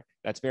car.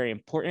 That's very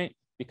important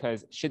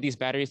because should these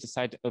batteries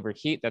decide to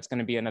overheat, that's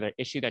gonna be another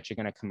issue that you're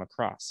gonna come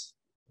across.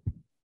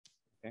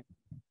 Okay,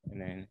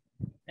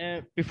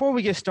 and before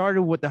we get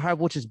started with the high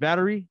voltage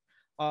battery,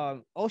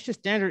 OSHA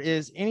standard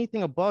is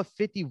anything above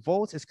 50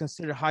 volts is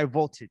considered high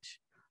voltage.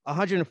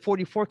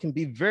 144 can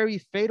be very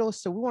fatal.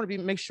 So we want to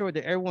make sure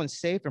that everyone's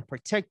safe and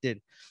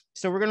protected.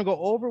 So we're going to go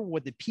over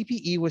what the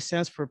PPE, which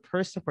stands for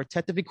personal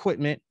protective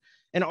equipment,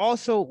 and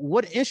also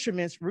what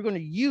instruments we're going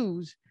to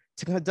use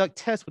to conduct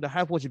tests with a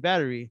high voltage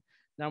battery.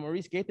 Now,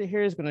 Maurice Gaither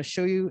here is going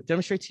to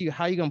demonstrate to you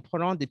how you're going to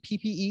put on the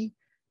PPE.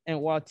 And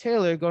while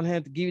Taylor going to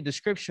have to give you a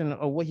description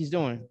of what he's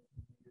doing.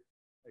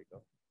 There you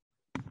go.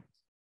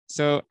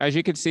 So as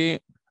you can see,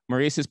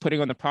 Maurice is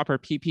putting on the proper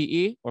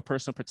PPE or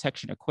personal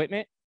protection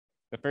equipment.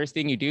 The first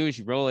thing you do is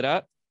you roll it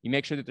up. You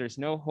make sure that there's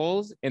no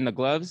holes in the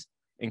gloves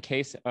in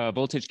case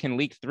voltage can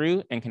leak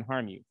through and can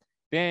harm you.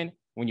 Then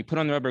when you put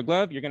on the rubber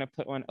glove, you're gonna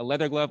put on a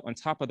leather glove on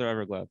top of the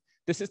rubber glove.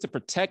 This is to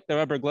protect the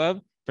rubber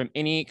glove from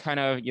any kind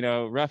of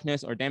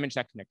roughness or damage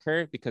that can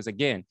occur, because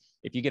again,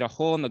 if you get a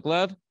hole in the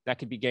glove, that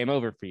could be game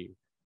over for you.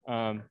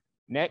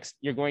 Next,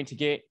 you're going to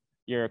get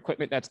your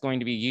equipment that's going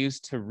to be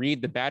used to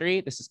read the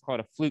battery. This is called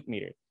a fluke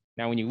meter.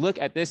 Now, when you look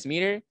at this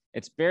meter,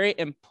 it's very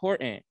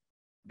important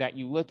that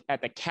you look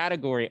at the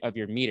category of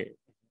your meter,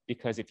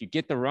 because if you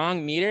get the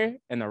wrong meter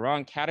and the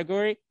wrong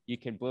category, you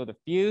can blow the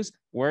fuse,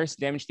 worse,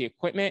 damage the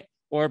equipment,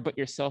 or put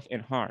yourself in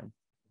harm.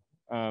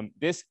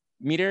 This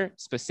meter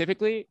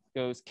specifically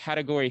goes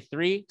category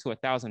 3 to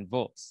 1,000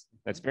 volts.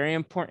 That's very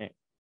important.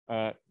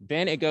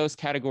 Then it goes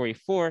category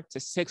 4 to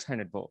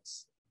 600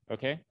 volts,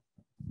 okay?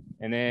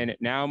 And then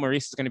now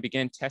Maurice is gonna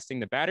begin testing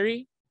the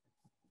battery,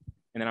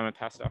 and then I'm gonna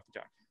pass it off to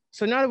John.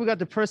 So now that we got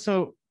the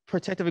personal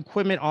protective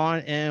equipment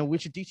on and we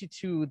introduce you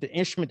to the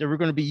instrument that we're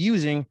going to be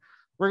using,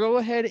 we're going to go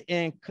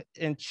ahead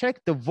and check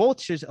the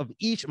voltage of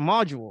each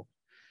module.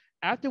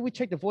 After we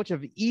check the voltage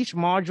of each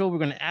module, we're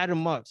going to add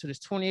them up. So there's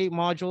 28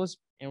 modules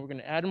and we're going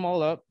to add them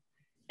all up.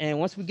 And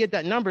once we get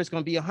that number, it's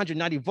going to be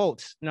 190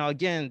 volts. Now,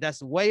 again,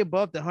 that's way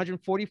above the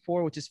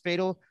 144, which is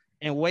fatal,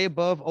 and way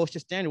above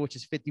OSHA standard, which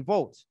is 50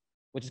 volts,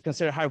 which is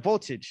considered high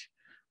voltage.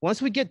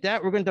 Once we get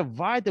that, we're going to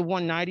divide the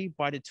 190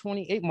 by the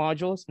 28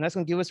 modules, and that's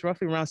going to give us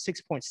roughly around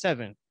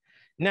 6.7.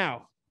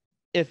 Now,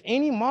 if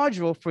any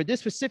module for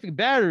this specific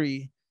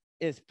battery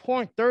is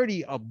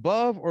 0.30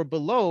 above or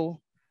below,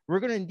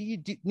 we're going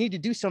to need to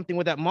do something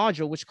with that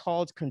module, which is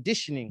called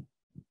conditioning.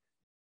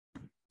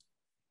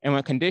 And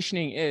what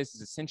conditioning is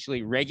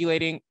essentially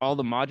regulating all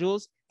the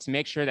modules to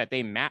make sure that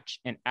they match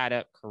and add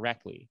up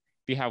correctly.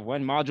 If you have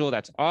one module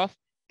that's off,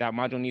 that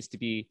module needs to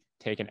be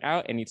taken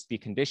out and needs to be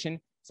conditioned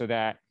so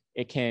that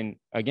it can,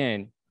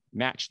 again,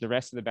 match the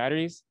rest of the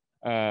batteries.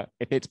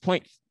 If it's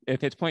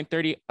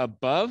 0.30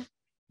 above,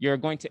 you're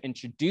going to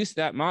introduce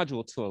that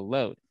module to a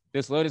load.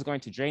 This load is going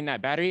to drain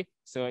that battery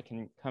so it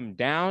can come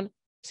down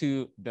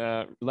to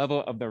the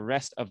level of the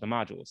rest of the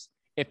modules.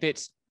 If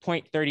it's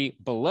 0.30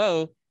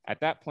 below, at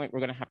that point, we're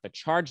gonna have to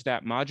charge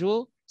that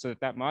module so that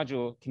that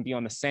module can be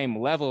on the same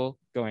level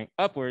going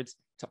upwards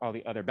to all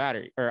the other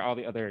all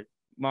the other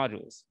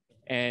modules.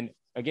 And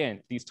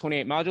again, these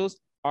 28 modules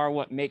are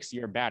what makes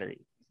your battery.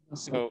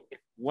 So if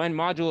one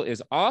module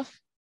is off,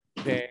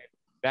 then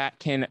that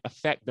can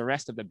affect the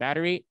rest of the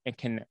battery and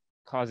can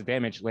cause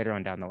damage later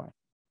on down the line.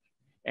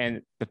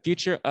 And the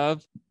future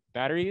of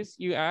batteries,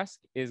 you ask,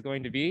 is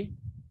going to be?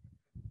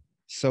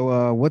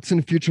 So what's in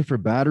the future for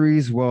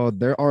batteries? Well,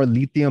 there are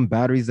lithium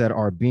batteries that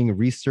are being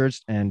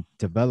researched and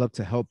developed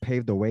to help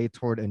pave the way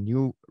toward a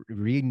new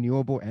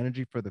renewable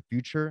energy for the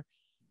future.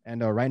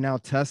 And right now,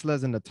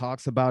 Tesla's in the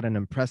talks about an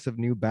impressive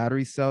new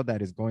battery cell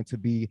that is going to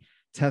be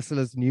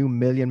Tesla's new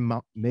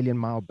million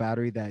mile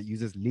battery that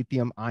uses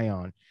lithium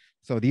ion.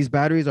 So these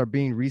batteries are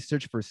being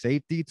researched for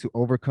safety to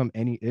overcome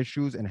any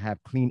issues and have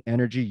clean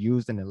energy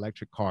used in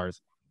electric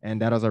cars.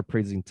 And that is our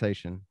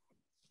presentation.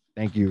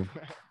 Thank you.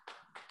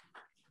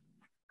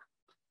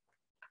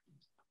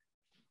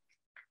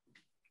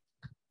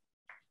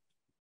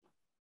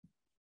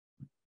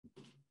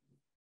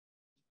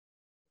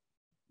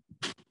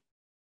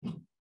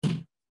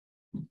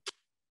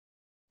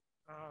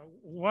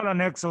 What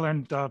an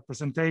excellent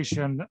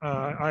presentation.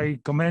 I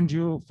commend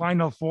you,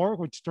 Final Four,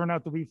 which turned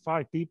out to be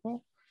 5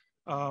 people.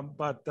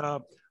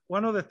 But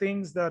one of the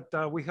things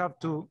that we have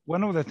to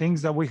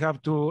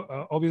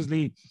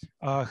obviously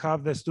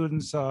have the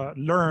students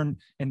learn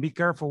and be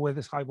careful with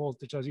is high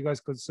voltage, as you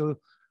guys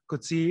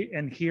could see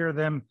and hear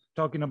them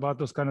talking about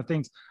those kind of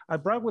things. I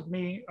brought with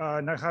me,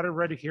 and I had it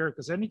ready here,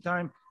 because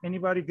anytime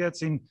anybody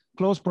gets in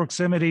close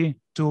proximity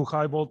to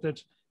high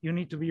voltage, you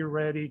need to be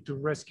ready to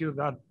rescue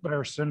that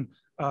person,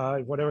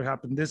 whatever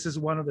happened. This is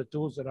one of the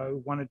tools that I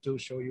wanted to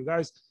show you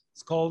guys.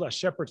 It's called a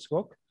shepherd's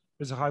hook.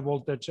 It's a high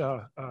voltage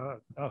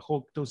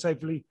hook to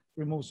safely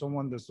remove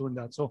someone that's doing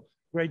that. So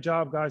great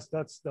job, guys.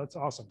 That's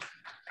awesome.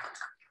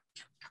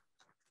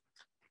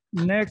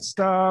 Next,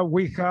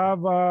 we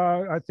have,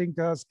 I think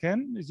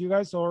Ken, is you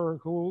guys, or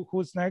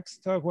who's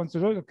next wants to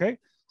do it? Okay,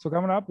 so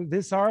coming up,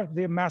 these are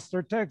the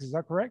master techs, is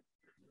that correct?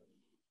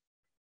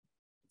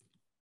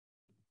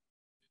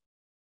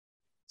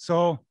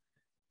 So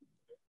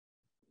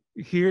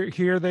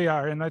here they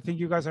are, and I think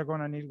you guys are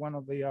gonna need one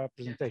of the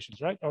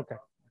presentations, right? Okay.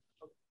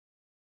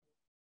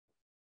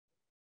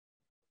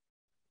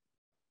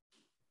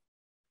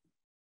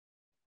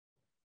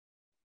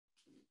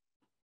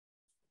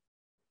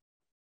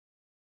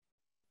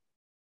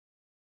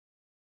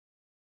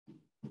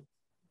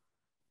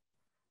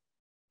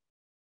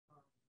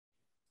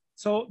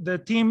 So the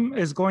team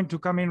is going to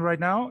come in right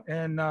now,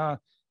 and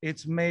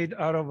it's made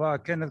out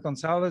of Kenneth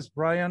Gonzalez,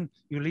 Brian,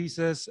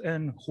 Ulysses,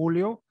 and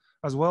Julio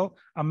as well.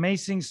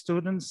 Amazing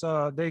students.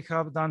 They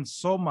have done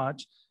so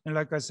much. And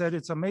like I said,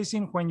 it's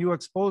amazing when you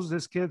expose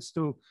these kids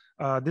to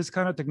this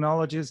kind of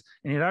technologies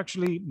and it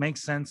actually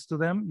makes sense to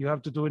them. You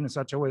have to do it in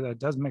such a way that it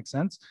does make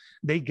sense.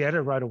 They get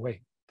it right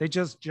away. They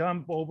just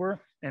jump over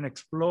and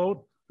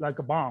explode like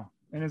a bomb.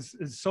 And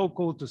it's so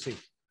cool to see.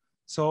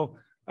 So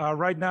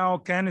right now,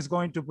 Ken is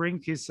going to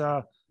bring his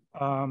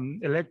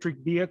electric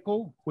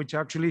vehicle, which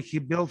actually he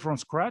built from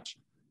scratch.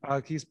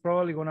 He's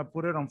probably gonna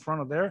put it in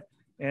front of there.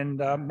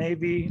 And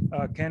maybe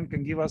Ken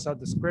can give us a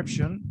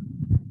description.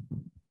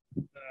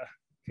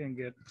 Can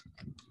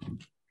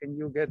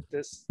you get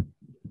this?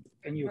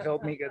 Can you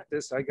help me get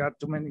this? I got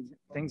too many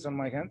things on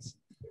my hands.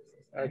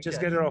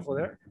 Just get it off of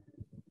there.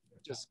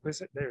 Just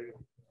squeeze it, there you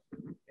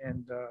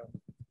go.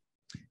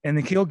 And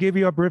he'll give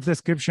you a brief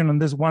description on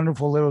this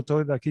wonderful little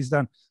toy that he's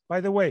done. By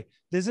the way,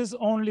 this is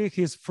only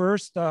his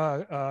first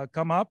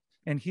come up,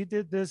 and he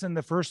did this in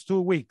the first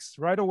 2 weeks,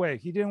 right away.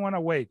 He didn't want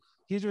to wait.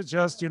 He was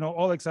just,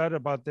 all excited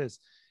about this.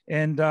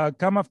 And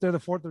come after the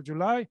 4th of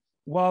July,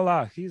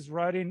 voila, he's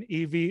riding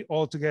EV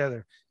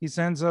altogether. He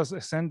sent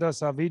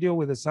us a video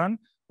with his son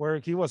where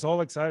he was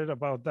all excited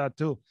about that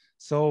too.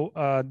 So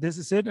this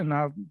is it, and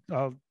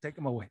I'll take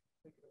him away.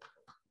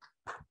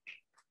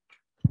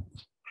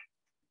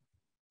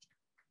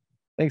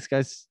 Thanks,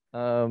 guys.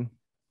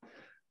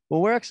 Well,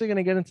 we're actually going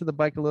to get into the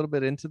bike a little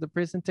bit into the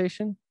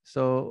presentation.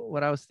 So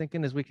what I was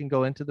thinking is we can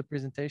go into the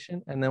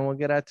presentation and then we'll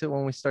get at it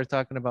when we start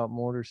talking about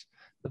motors.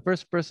 The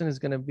first person is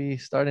going to be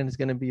starting is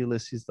going to be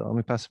Ulysses, though. Let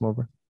me pass him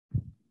over.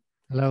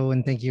 Hello,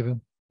 and thank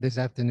you this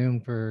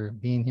afternoon for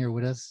being here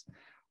with us.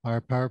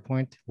 Our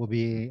PowerPoint will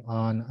be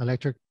on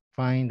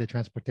electrifying the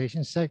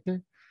transportation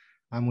sector.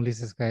 I'm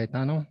Ulises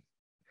Cayetano.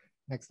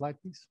 Next slide,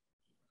 please.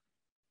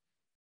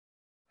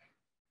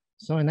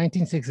 So in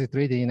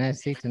 1963, the United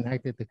States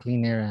enacted the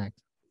Clean Air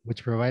Act,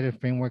 which provided a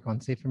framework on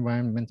safe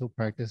environmental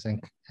practice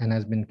and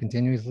has been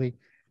continuously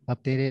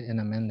updated and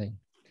amended.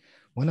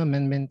 One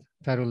amendment,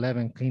 Title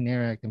 11 Clean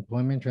Air Act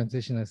Employment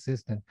Transition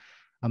Assistance,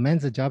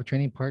 amends the Job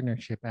Training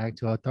Partnership Act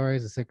to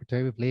authorize the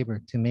Secretary of Labor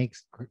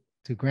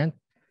to grant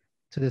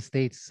to the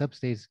states,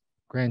 sub-states,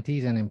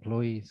 grantees, and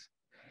employees.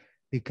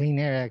 The Clean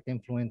Air Act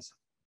influenced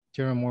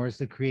General Motors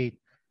to create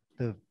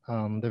the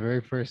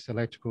very first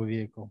electrical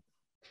vehicle.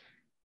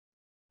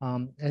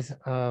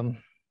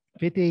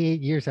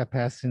 58 years have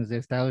passed since the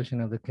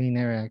establishment of the Clean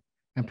Air Act,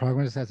 and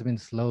progress has been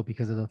slow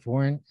because of the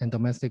foreign and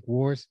domestic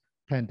wars,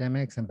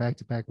 pandemics, and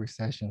back-to-back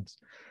recessions.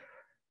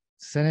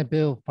 Senate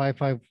Bill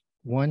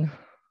 551,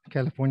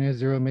 California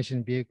Zero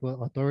Emission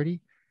Vehicle Authority,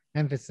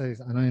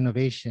 emphasized on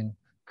innovation,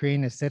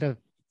 creating a set of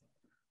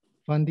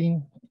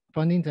fundings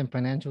and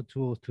financial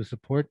tools to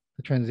support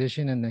the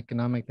transition and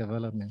economic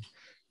development.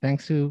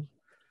 Thanks to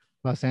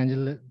Los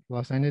Angeles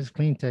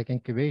Cleantech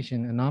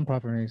Incubation, a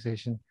nonprofit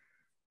organization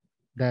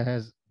that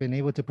has been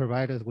able to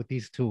provide us with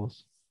these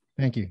tools.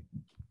 Thank you.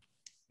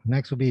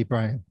 Next will be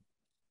Brian.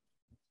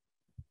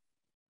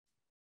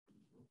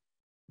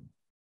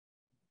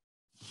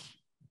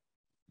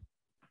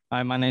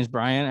 Hi, my name is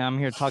Brian. I'm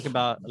here to talk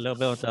about a little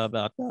bit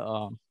about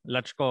the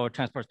electrical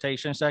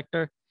transportation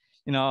sector.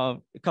 A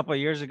couple of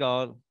years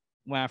ago,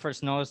 when I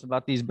first noticed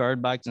about these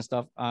bird bikes and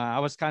stuff, I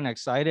was kind of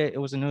excited. It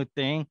was a new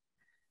thing.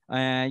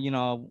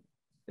 And,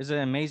 it's an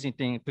amazing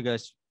thing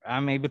because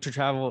I'm able to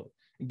travel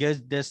a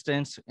good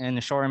distance in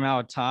a short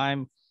amount of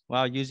time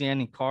without using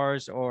any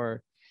cars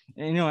or,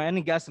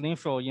 any gasoline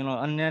fuel,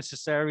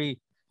 unnecessary,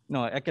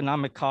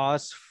 economic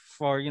costs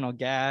for,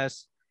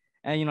 gas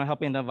and,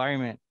 helping the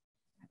environment.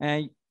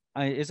 And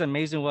it's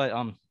amazing what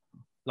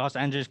Los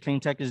Angeles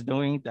Cleantech is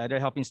doing, that they're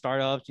helping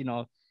startups,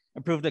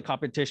 improve the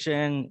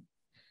competition,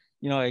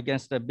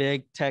 against the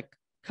big tech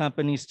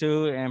companies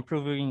too, and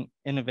improving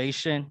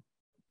innovation.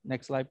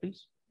 Next slide,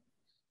 please.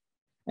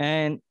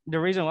 And the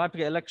reason why,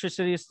 because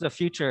electricity is the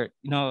future,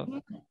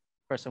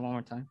 press it one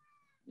more time.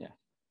 Yeah.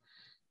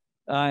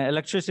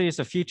 Electricity is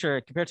the future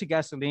compared to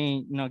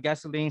gasoline.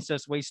 Gasoline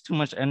just wastes too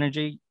much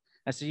energy.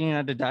 As seen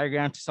at the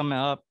diagram, to sum it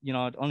up,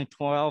 only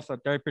 12 or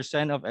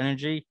 30% of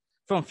energy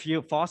from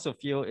fossil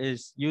fuel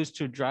is used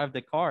to drive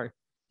the car,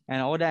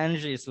 and all the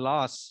energy is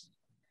lost.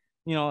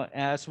 You know,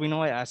 as we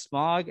know it as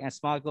smog, and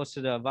smog goes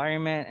to the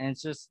environment, and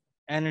it's just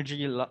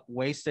energy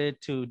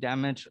wasted to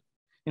damage,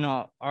 you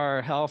know,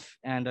 our health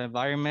and the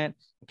environment.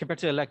 Compared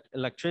to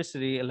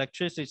electricity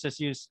is just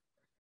used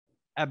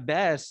at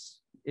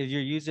best, if you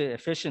use it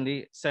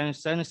efficiently,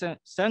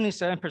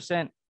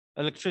 77%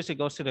 electricity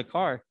goes to the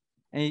car,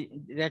 and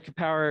that can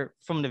power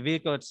from the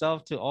vehicle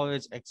itself to all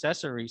its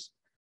accessories.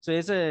 So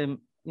it's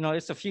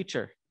it's a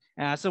future.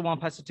 And I also want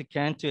to pass it to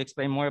Ken to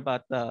explain more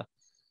about the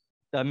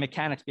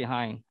mechanics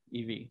behind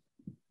EV.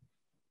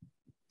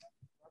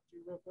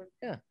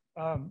 Yeah.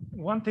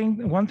 One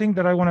thing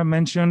that I want to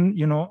mention,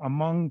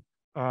 among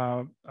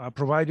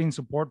providing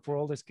support for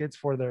all these kids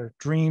for their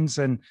dreams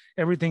and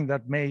everything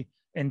that may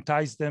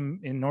entice them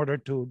in order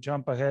to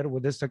jump ahead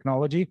with this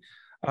technology,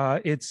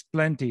 it's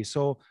plenty.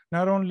 So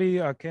not only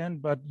Ken,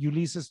 but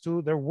Ulysses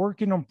too, they're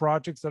working on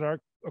projects that are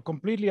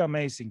completely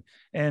amazing.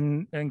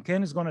 And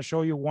Ken is going to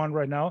show you one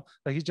right now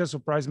that he just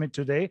surprised me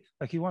today,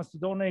 like he wants to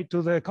donate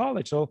to the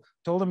college. So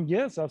told him,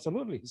 yes,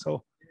 absolutely.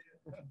 So.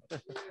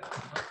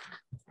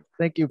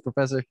 Thank you,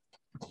 Professor.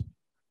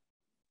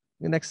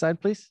 The next slide,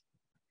 please.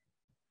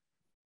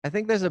 I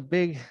think there's a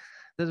big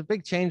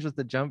change with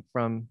the jump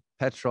from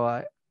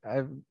petrol.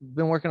 I've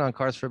been working on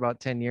cars for about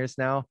 10 years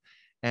now.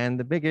 And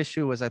the big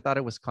issue was I thought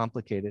it was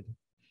complicated.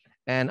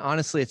 And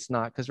honestly, it's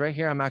not, because right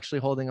here, I'm actually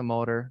holding a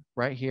motor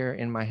right here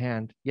in my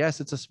hand. Yes,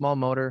 it's a small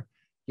motor.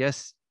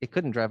 Yes, it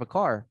couldn't drive a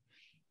car.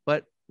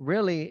 But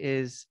really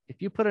is,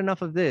 if you put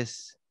enough of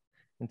this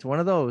into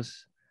one of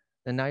those,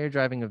 then now you're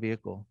driving a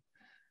vehicle.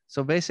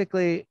 So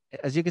basically,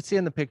 as you can see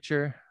in the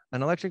picture,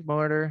 an electric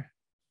motor,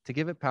 to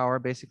give it power,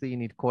 basically you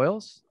need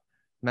coils,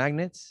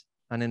 magnets,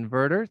 an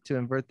inverter to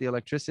invert the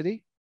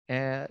electricity,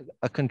 and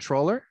a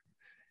controller,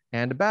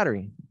 and a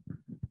battery.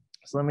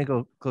 So let me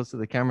go close to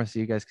the camera so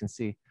you guys can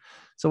see.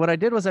 So what I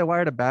did was I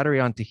wired a battery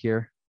onto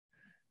here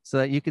so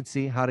that you could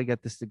see how to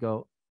get this to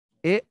go.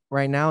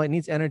 Right now, it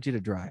needs energy to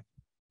drive.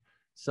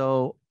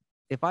 So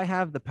if I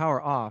have the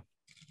power off,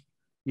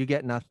 you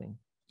get nothing.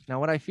 Now,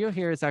 what I feel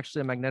here is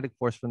actually a magnetic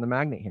force from the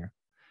magnet here.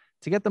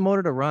 To get the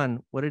motor to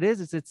run, what it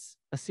is it's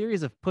a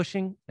series of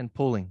pushing and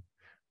pulling.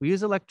 We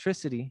use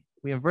electricity,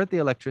 we invert the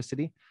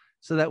electricity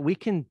so that we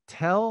can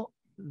tell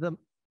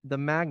the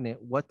magnet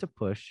what to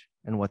push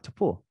and what to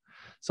pull.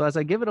 So as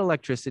I give it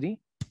electricity,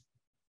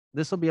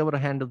 this will be able to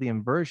handle the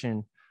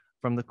inversion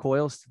from the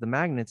coils to the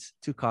magnets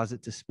to cause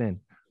it to spin.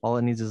 All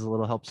it needs is a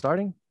little help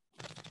starting.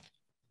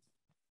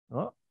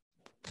 Oh.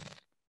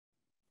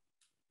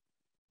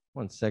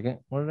 One second.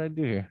 What did I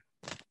do here?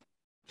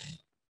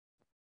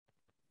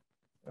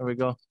 There we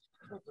go.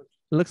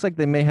 It looks like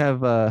they may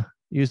have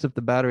used up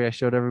the battery I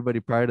showed everybody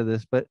prior to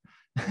this, but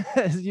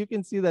as you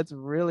can see, that's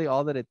really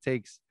all that it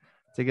takes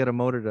to get a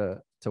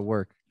motor to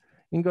work.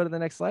 You can go to the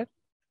next slide.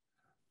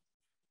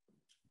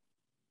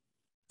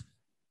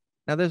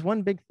 Now, there's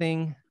one big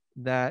thing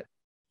that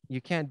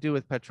you can't do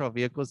with petrol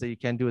vehicles that you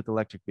can do with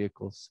electric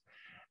vehicles,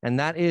 and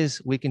that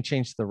is we can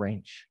change the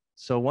range.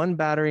 So one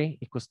battery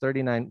equals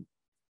 39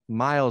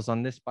 miles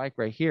on this bike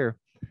right here.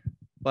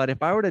 But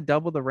if I were to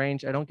double the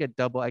range, I don't get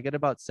double, I get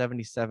about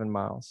 77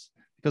 miles.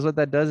 Because what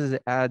that does is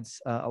it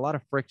adds a lot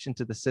of friction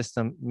to the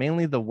system,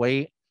 mainly the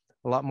weight,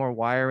 a lot more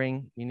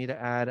wiring. You need to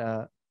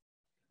add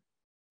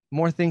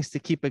more things to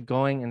keep it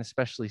going, and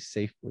especially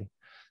safely.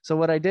 So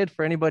what I did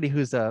for anybody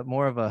who's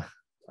more of a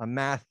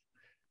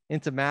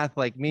into math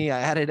like me, I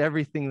added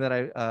everything that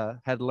I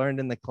had learned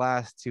in the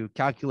class to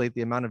calculate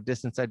the amount of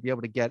distance I'd be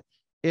able to get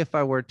if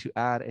I were to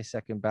add a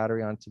second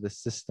battery onto the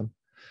system.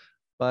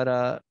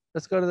 But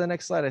let's go to the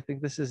next slide. I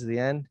think this is the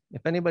end.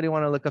 If anybody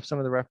want to look up some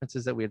of the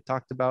references that we had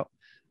talked about,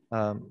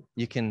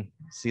 you can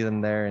see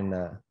them there in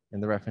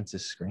the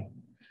references screen.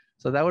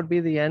 So that would be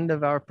the end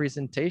of our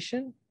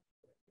presentation.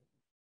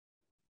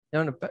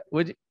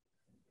 Would you?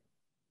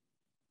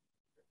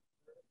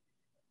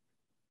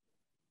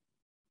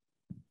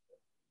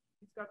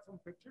 He's got some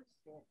pictures.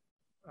 So,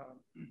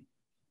 here,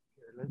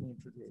 let me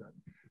introduce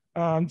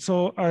that.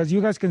 So as you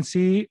guys can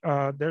see,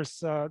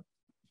 there's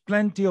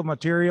plenty of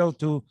material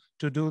to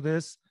do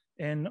this.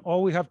 And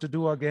all we have to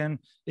do again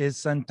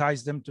is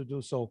entice them to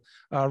do so.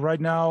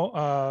 Right now,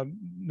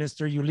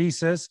 Mr.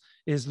 Ulysses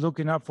is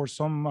looking up for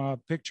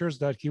some pictures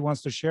that he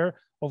wants to share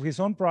of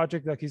his own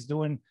project that he's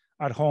doing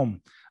at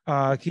home.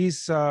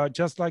 He's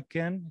just like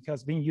Ken,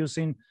 has been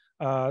using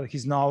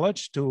his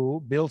knowledge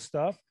to build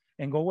stuff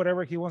and go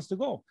wherever he wants to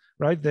go,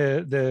 right?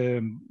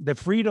 The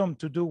freedom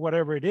to do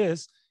whatever it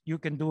is, you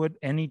can do it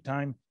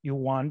anytime you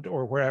want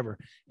or wherever.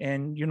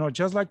 And,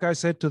 just like I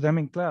said to them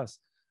in class,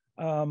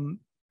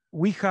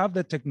 we have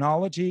the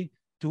technology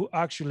to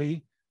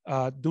actually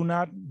do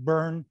not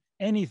burn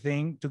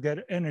anything to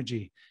get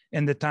energy,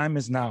 and the time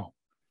is now.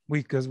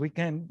 because we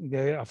can't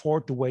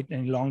afford to wait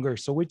any longer.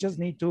 So we just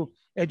need to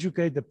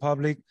educate the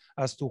public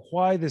as to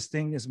why this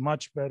thing is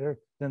much better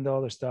than the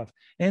other stuff.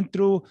 And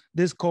through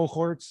these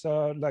cohorts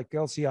like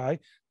LCI,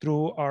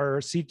 through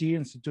our CT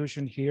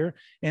institution here,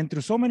 and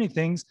through so many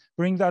things,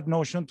 bring that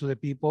notion to the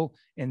people,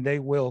 and they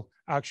will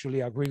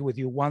actually agree with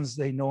you once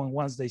they know and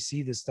once they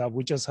see this stuff.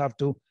 We just have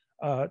to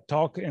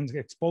talk and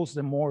expose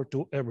them more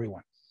to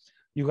everyone.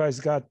 You guys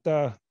got,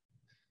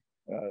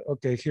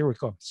 okay, here we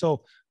go.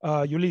 So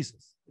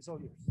Ulysses, it's all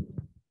yours.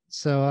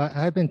 So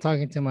I've been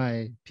talking to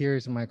my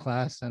peers in my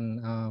class,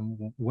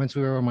 and once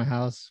we were in my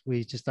house,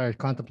 we just started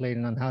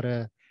contemplating on how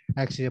to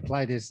actually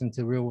apply this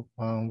into real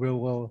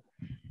world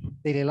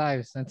daily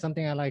lives. And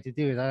something I like to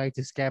do is I like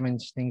to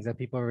scavenge things that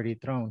people already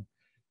thrown.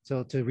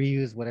 So to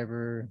reuse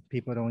whatever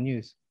people don't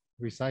use,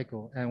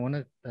 recycle. And one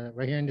of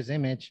right here in this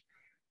image,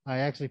 I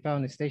actually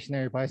found a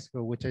stationary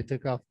bicycle, which I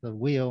took off the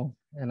wheel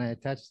and I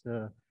attached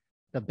the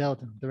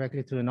belt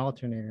directly to an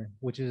alternator,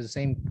 which is the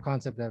same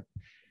concept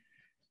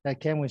that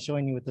Ken was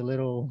showing you with the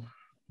little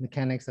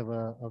mechanics of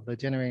the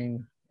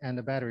generating and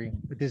the battery.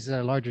 But this is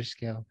a larger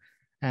scale.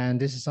 And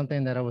this is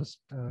something that I was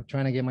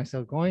trying to get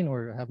myself going,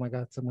 or have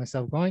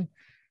myself going.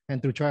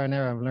 And through trial and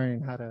error, I'm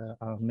learning how to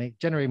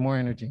generate more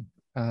energy.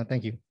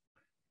 Thank you.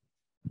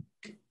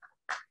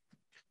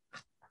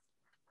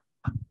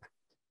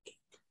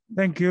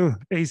 Thank you,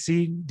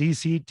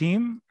 AC/DC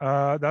team.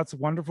 That's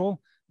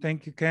wonderful.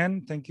 Thank you,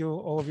 Ken. Thank you,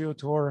 all of you,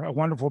 for a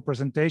wonderful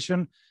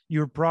presentation.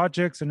 Your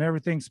projects and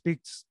everything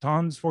speaks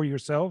tons for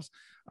yourselves.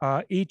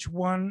 Each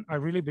one, I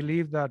really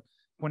believe that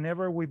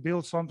whenever we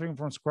build something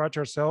from scratch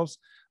ourselves,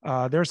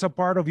 there's a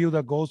part of you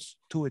that goes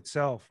to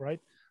itself, right?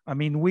 I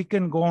mean, we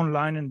can go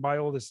online and buy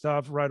all the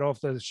stuff right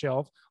off the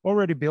shelf,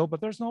 already built, but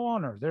there's no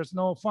honor, there's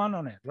no fun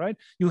on it, right?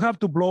 You have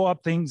to blow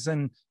up things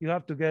and you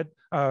have to get,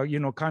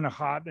 kind of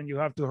hot, and you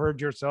have to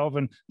hurt yourself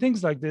and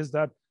things like this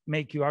that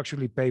make you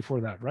actually pay for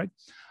that, right?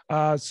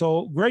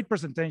 So great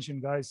presentation,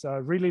 guys.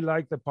 Really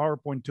like the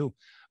PowerPoint too.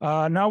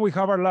 Now we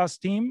have our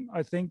last team.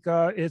 I think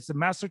it's the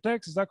Master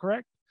Techs, is that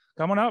correct?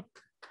 Come on up.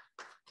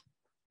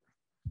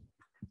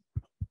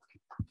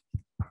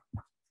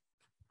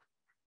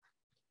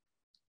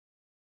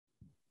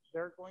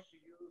 They're going to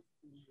use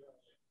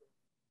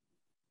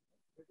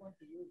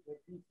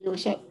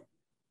the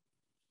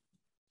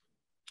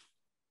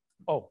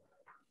Oh.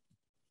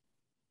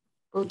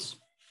 Oops.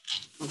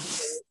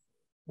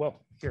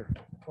 Well, here,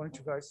 why don't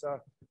you guys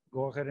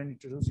go ahead and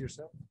introduce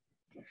yourself?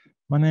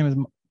 My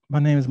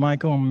name is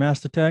Michael. I'm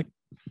Master Tech.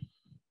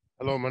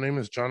 Hello, my name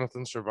is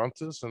Jonathan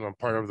Cervantes, and I'm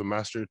part of the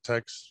Master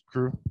Techs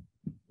crew.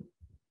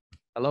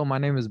 Hello, my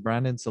name is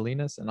Brandon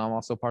Salinas, and I'm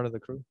also part of the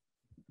crew.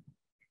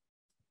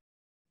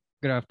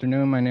 Good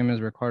afternoon. My name is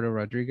Ricardo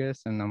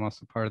Rodriguez, and I'm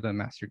also part of the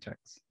Master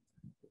Techs.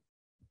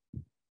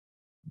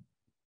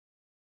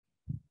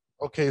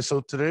 Okay,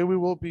 so today we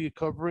will be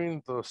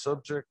covering the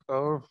subject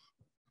of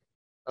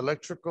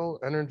electrical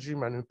energy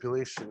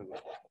manipulation,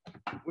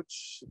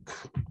 which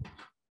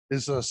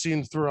is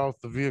seen throughout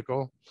the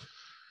vehicle.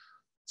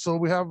 So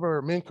we have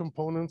our main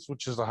components,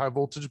 which is a high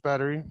voltage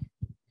battery,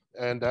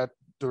 and that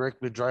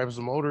directly drives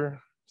the motor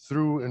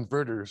through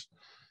inverters.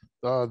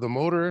 The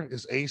motor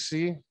is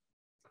AC,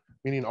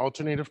 meaning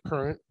alternative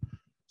current.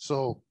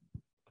 So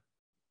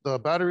the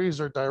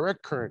batteries are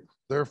direct current.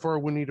 Therefore,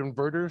 we need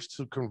inverters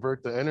to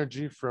convert the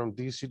energy from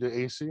DC to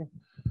AC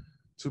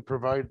to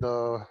provide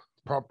the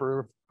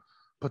proper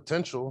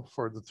potential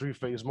for the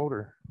three-phase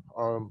motor.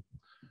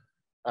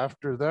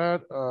 After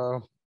that,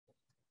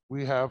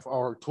 we have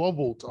our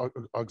 12-volt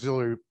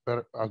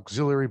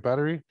auxiliary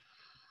battery,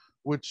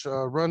 which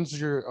runs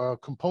your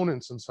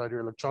components inside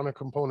your electronic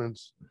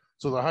components.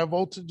 So the high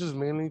voltage is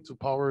mainly to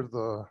power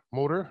the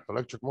motor,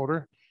 electric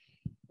motor.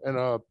 And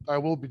I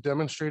will be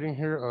demonstrating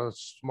here a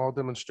small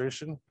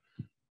demonstration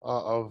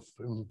of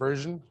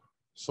inversion.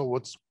 So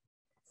what's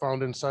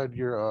found inside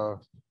your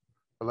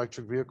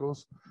electric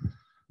vehicles.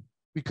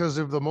 Because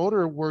if the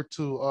motor were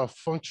to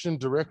function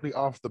directly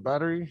off the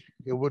battery,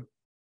 it would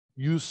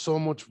use so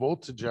much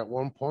voltage at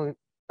one point,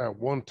 at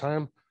one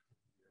time,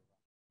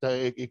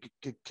 that it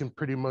can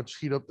pretty much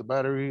heat up the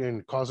battery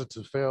and cause it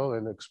to fail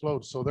and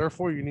explode. So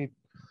therefore you need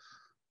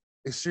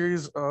a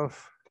series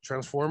of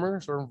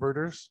transformers or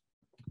inverters,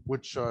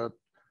 which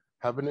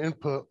have an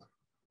input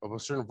of a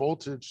certain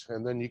voltage,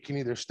 and then you can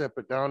either step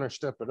it down or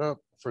step it up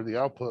for the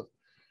output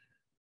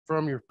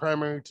from your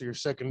primary to your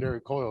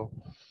secondary coil.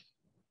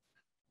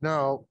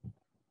 Now,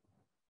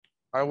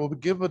 I will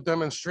give a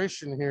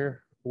demonstration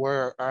here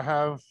where I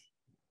have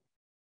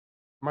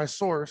my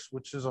source,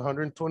 which is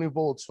 120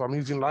 volts. So I'm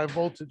using live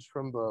voltage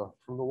from the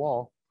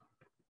wall.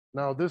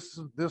 Now this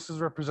is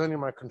representing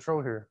my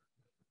control here,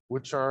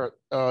 which are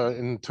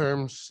in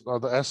terms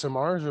of the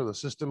SMRs, or the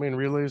system main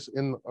relays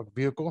in a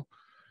vehicle.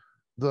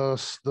 The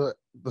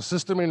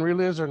system main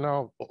relays are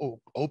now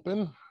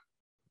open.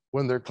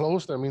 When they're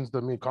closed, that means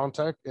they're in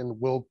contact and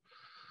will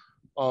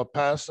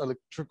pass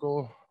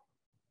electrical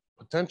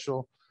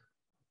potential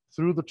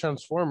through the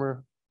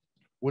transformer,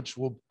 which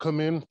will come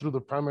in through the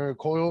primary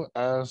coil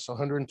as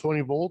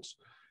 120 volts,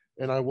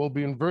 and I will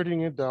be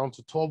inverting it down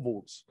to 12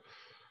 volts.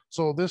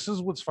 So this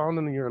is what's found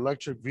in your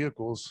electric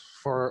vehicles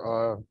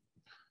for,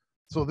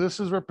 so this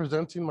is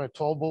representing my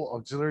 12-volt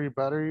auxiliary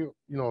battery,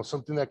 you know,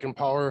 something that can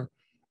power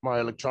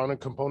my electronic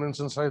components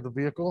inside the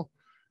vehicle.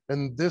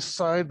 And this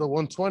side, the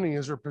 120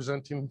 is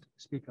representing,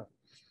 speak up.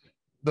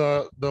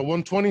 The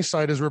 120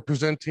 side is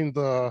representing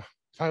the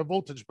high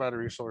voltage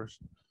battery source.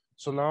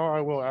 So now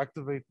I will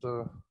activate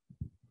the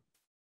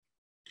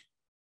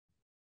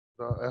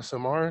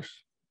SMRs,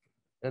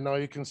 and now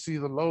you can see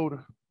the load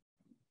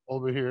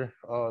over here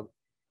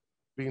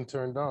being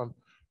turned on.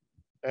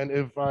 And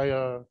if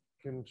I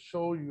can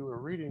show you a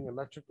reading,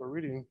 electrical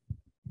reading,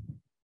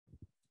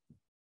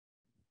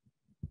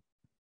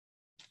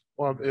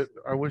 well,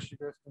 I wish you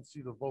guys can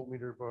see the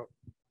voltmeter, but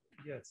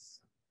yes.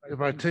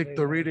 If I take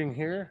the reading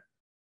here,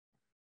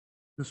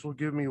 this will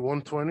give me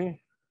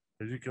 120.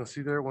 As you can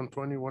see there,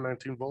 120,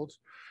 119 volts.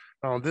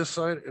 Now on this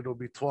side, it'll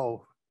be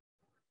 12.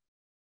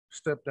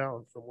 Step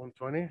down from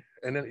 120.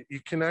 And then you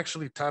can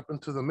actually tap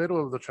into the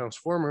middle of the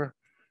transformer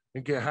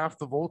and get half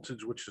the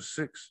voltage, which is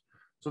 6.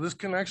 So this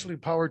can actually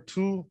power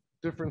 2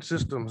 different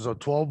systems, a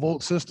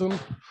 12-volt system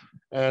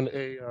and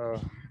a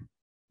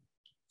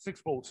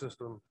 6-volt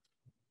system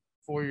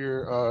for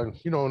your,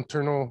 you know,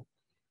 internal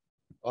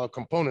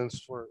components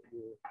for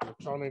your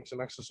electronics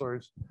and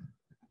accessories.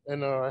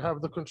 And I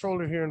have the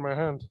controller here in my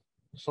hand.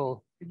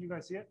 So can you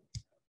guys see it?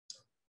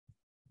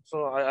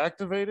 So I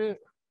activate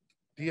it,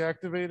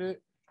 deactivate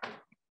it,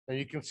 and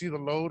you can see the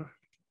load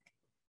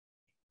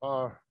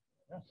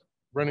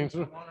running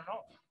through.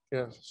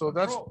 Yeah, so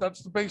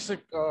that's the basic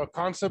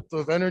concept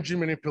of energy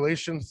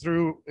manipulation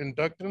through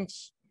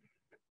inductance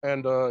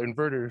and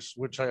inverters,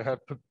 which I had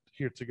put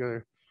here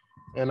together.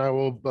 And I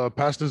will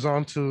pass this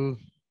on to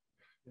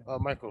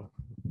Michael.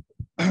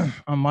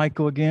 I'm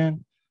Michael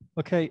again.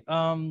 Okay,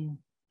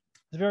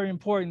 it's very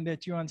important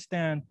that you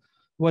understand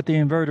what the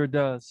inverter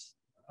does.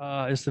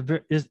 It's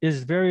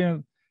a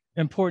very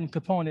important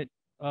component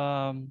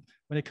when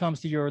it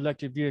comes to your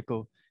electric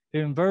vehicle. The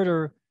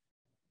inverter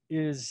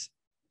is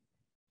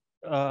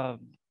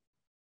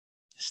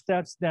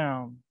steps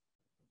down,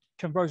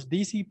 converts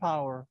DC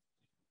power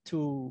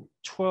to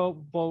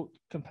 12-volt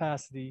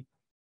capacity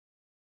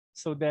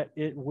so that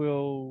it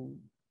will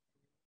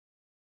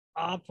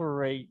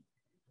operate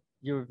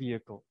your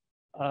vehicle.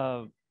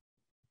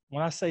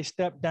 When I say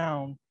step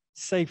down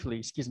safely,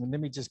 excuse me, let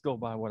me just go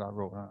by what I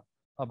wrote. How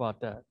about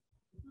that?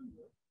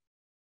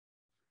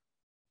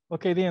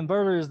 Okay, the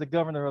inverter is the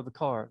governor of the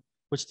car,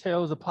 which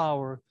tells the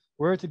power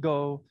where to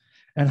go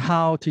and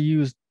how to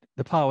use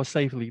the power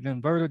safely. The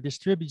inverter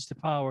distributes the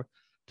power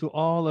to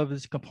all of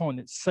its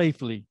components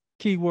safely.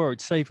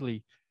 Keyword,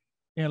 safely.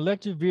 In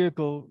electric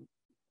vehicle,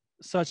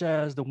 such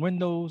as the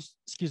windows,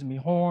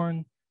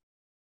 horn,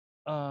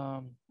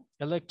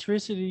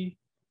 electric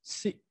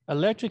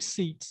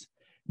seats,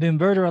 the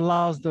inverter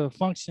allows the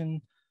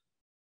function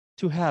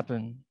to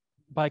happen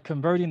by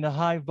converting the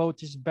high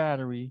voltage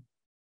battery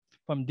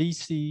from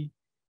DC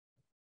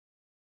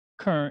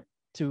current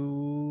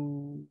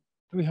to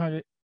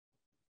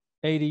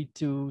 380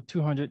 to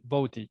 200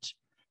 voltage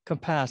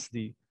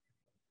capacity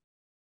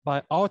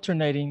by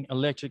alternating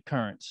electric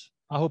currents.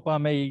 I hope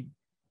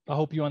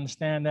you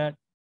understand that.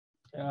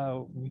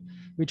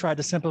 We tried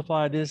to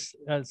simplify this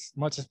as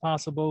much as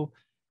possible.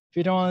 If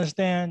you don't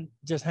understand,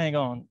 just hang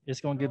on.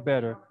 It's going to get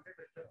better.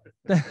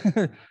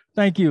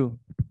 Thank you.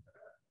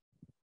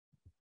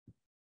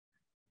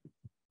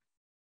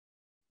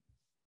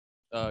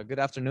 Good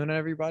afternoon,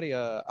 everybody.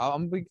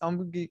 I'm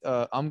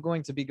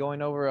going to be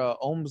going over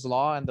Ohm's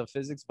law and the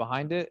physics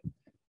behind it.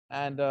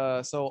 And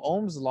so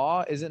Ohm's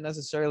law isn't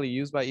necessarily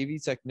used by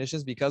EV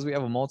technicians because we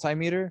have a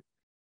multimeter.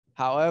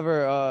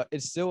 However,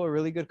 it's still a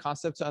really good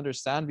concept to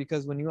understand,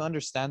 because when you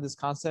understand this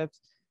concept,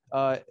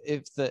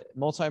 if the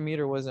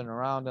multimeter wasn't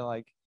around and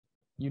like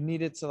you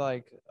needed to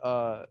like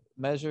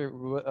measure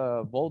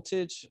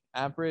voltage,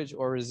 amperage,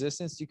 or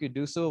resistance, you could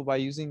do so by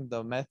using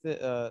the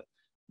method,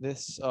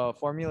 this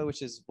formula,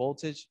 which is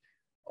voltage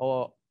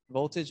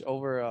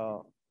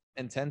over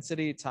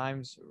intensity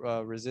times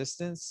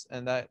resistance,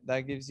 and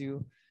that gives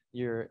you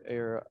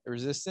your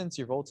resistance,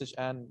 your voltage,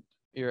 and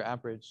your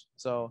amperage.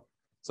 So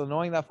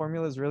knowing that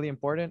formula is really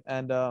important.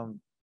 And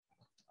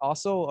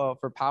also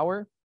for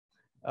power,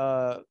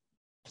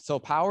 so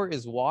power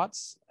is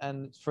watts.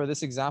 And for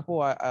this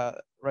example, I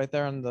right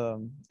there in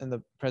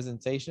the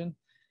presentation,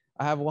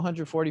 I have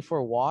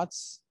 144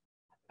 watts.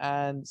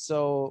 And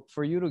so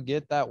for you to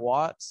get that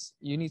watts,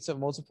 you need to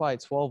multiply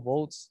 12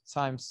 volts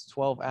times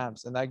 12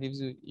 amps, and that gives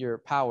you your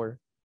power.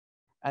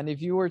 And if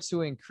you were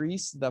to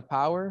increase the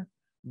power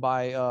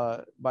by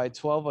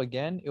 12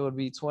 again, it would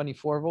be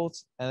 24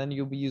 volts, and then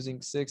you'll be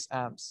using 6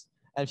 amps.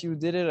 And if you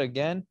did it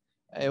again,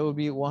 it would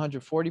be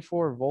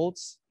 144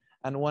 volts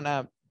and 1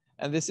 amp.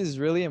 And this is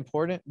really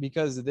important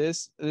because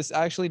this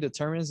actually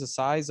determines the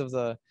size of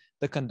the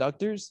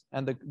conductors,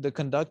 and the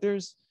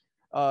conductors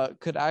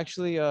could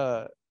actually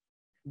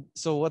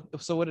so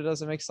what it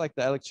does, it makes like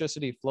the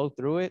electricity flow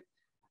through it.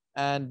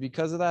 And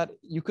because of that,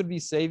 you could be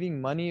saving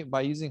money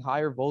by using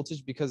higher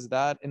voltage, because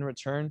that in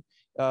return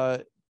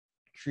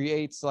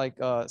creates like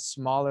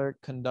smaller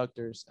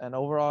conductors, and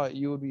overall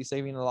you would be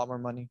saving a lot more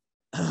money.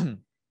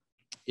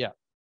 Yeah,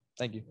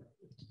 thank you.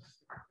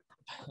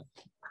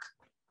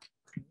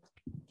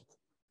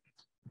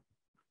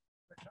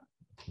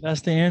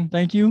 That's the end.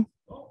 Thank you.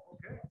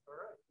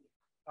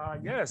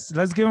 Yes,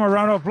 let's give him a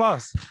round of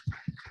applause.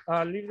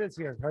 Leave this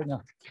here right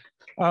now.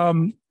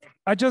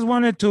 I just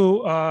wanted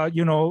to,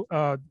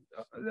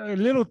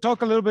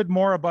 talk a little bit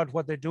more about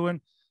what they're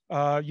doing.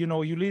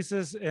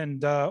 Ulysses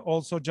and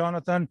also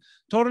Jonathan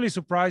totally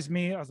surprised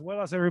me, as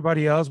well as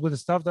everybody else, with the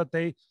stuff that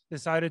they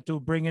decided to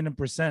bring in and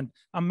present.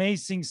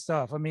 Amazing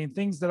stuff. I mean,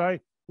 things that I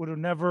would have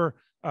never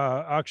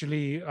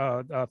actually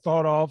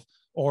thought of,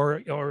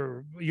 or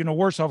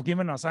worse off,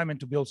 given an assignment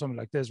to build something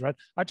like this, right?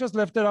 I just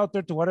left it out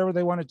there to whatever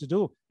they wanted to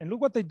do. And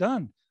look what they've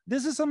done.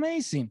 This is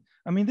amazing.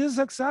 I mean, this is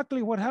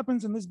exactly what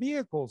happens in these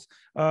vehicles.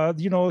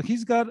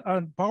 He's got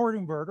a power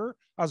inverter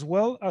as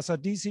well as a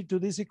DC to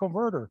DC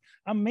converter.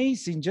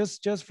 Amazing,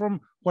 just from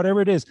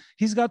whatever it is.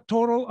 He's got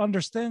total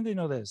understanding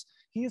of this.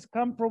 He is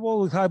comfortable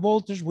with high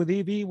voltage, with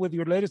EV, with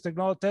your latest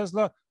technology,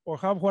 Tesla, or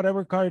have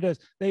whatever car it is.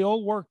 They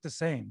all work the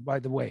same, by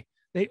the way.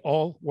 They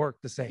all work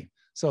the same.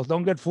 So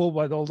don't get fooled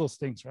by all those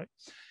things, right?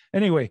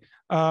 Anyway,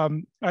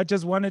 I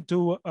just wanted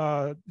to,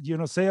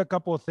 say a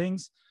couple of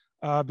things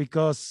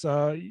because,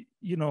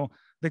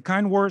 the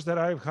kind words that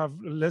I have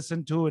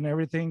listened to and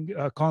everything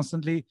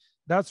constantly,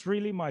 that's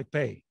really my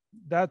pay.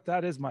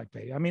 That is my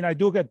pay. I mean, I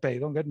do get paid,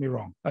 don't get me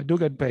wrong. I do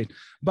get paid.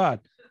 But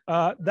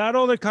that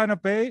other kind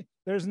of pay,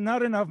 there's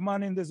not enough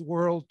money in this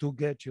world to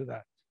get you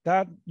that.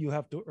 That you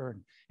have to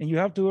earn. And you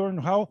have to earn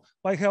how?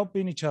 By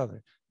helping each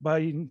other,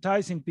 by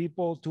enticing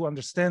people to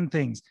understand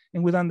things.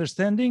 And with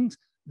understandings,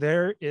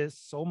 there is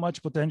so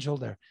much potential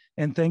there.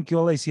 And thank you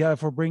all, ACI,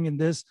 for bringing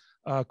this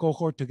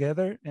cohort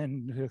together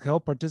and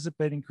help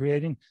participate in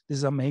creating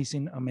this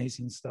amazing,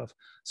 amazing stuff.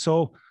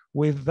 So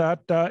with that,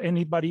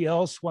 anybody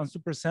else wants to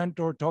present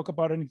or talk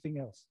about anything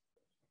else?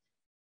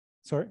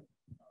 Sorry?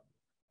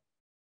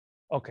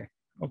 Okay.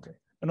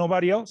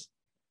 Nobody else?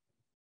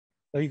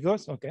 There you go.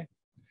 Okay.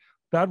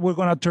 That we're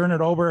gonna turn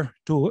it over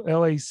to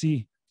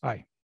LACI.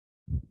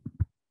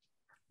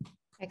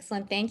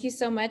 Excellent. Thank you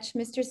so much,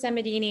 Mr.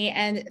 Samedini.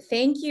 And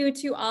thank you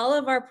to all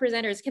of our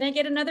presenters. Can I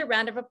get another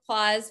round of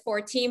applause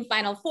for Team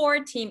Final Four,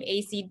 Team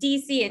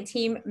ACDC, and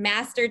Team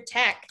Master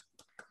Tech?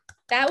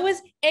 That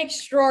was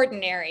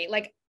extraordinary.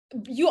 Like,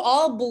 you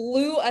all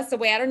blew us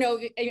away. I don't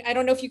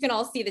know if you can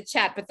all see the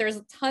chat, but there's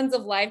tons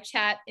of live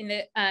chat in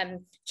the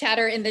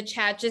chatter in the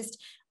chat.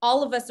 Just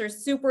all of us are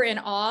super in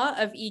awe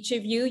of each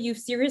of you. You've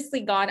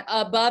seriously gone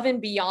above and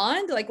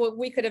beyond like what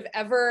we could have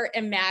ever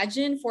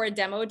imagined for a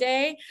demo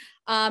day.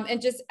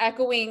 And just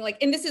echoing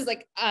and this is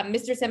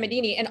Mr.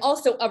 Samedini, and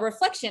also a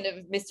reflection of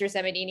Mr.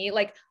 Samedini,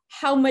 like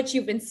how much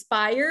you've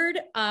inspired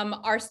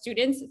our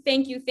students.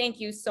 Thank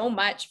you so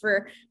much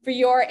for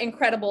your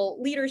incredible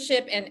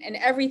leadership and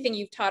everything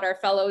you've taught our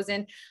fellows.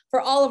 And for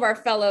all of our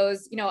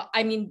fellows,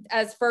 I mean,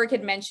 as Ferg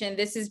had mentioned,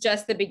 this is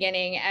just the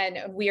beginning,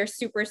 and we are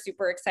super,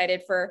 super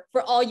excited for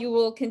all you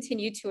will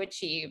continue to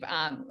achieve.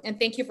 And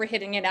thank you for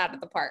hitting it out of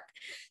the park.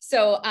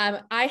 So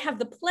I have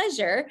the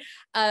pleasure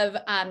of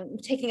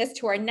taking us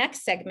to our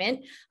next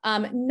segment.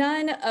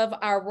 None of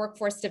our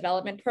workforce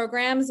development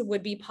programs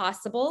would be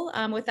possible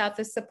without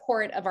the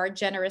support of our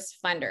generous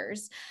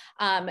funders.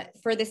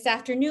 For this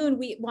afternoon,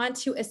 we want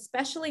to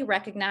especially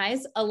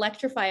recognize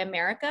Electrify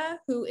America,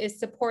 who is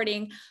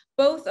supporting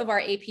both of our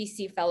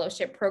APC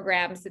fellowship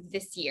programs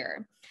this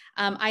year.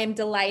 I am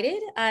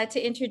delighted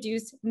to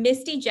introduce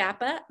Misty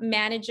Japa,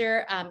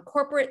 Manager,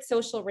 Corporate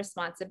Social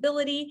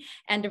Responsibility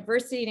and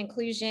Diversity and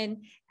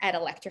Inclusion at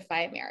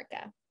Electrify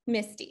America.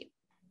 Misty.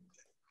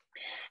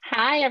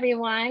 Hi,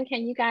 everyone.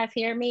 Can you guys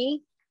hear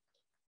me?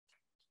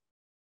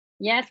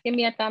 Yes, give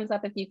me a thumbs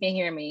up if you can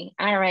hear me.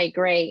 All right,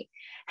 great.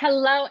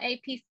 Hello,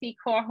 APC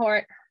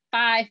Cohort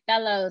 5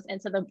 fellows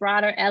and to the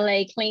broader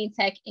LA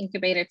Cleantech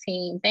Incubator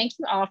team. Thank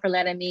you all for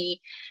letting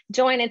me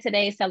join in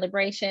today's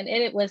celebration.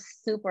 It was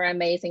super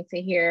amazing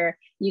to hear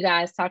you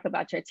guys talk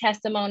about your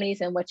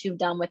testimonies and what you've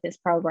done with this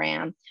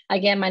program.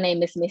 Again, my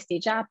name is Misty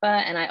Japa,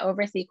 and I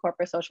oversee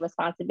corporate social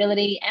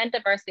responsibility and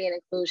diversity and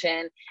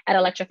inclusion at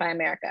Electrify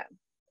America.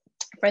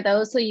 For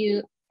those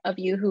of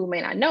you who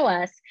may not know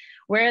us,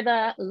 we're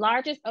the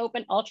largest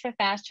open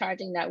ultra-fast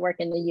charging network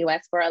in the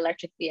US for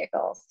electric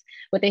vehicles,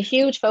 with a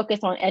huge focus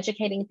on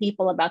educating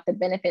people about the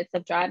benefits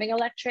of driving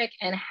electric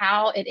and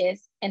how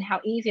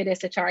easy it is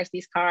to charge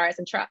these cars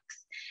and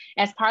trucks.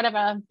 As part of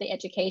the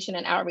education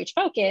and outreach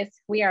focus,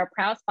 we are a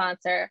proud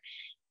sponsor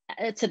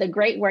to the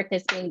great work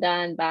that's being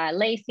done by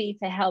Lacey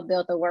to help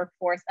build the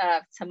workforce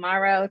of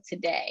tomorrow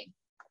today.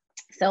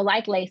 So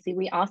like Lacey,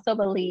 we also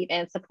believe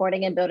in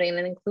supporting and building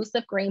an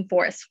inclusive green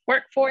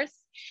workforce,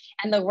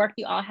 and the work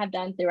you all have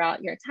done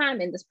throughout your time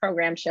in this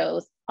program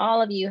shows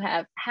all of you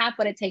have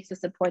what it takes to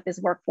support this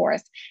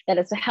workforce that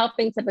is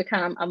helping to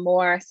become a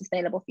more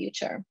sustainable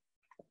future.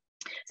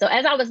 So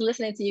as I was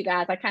listening to you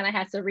guys, I kind of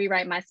had to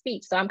rewrite my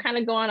speech. So I'm kind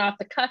of going off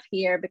the cuff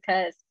here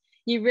because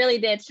you really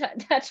did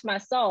touch my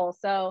soul.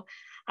 So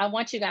I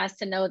want you guys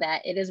to know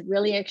that it is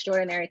really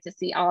extraordinary to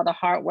see all the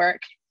hard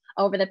work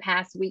over the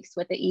past weeks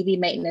with the EV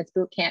Maintenance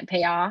Bootcamp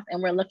pay off.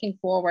 And we're looking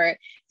forward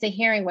to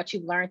hearing what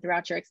you've learned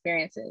throughout your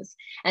experiences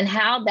and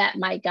how that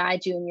might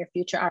guide you in your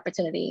future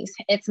opportunities.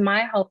 It's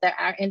my hope that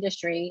our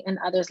industry and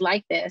others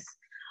like this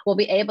will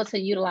be able to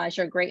utilize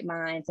your great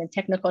minds and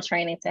technical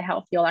training to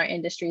help fuel our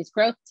industry's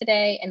growth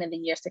today and in the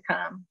years to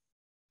come.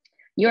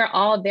 You are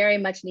all very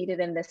much needed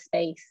in this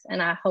space,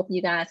 and I hope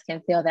you guys can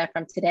feel that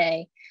from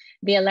today.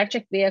 The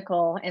electric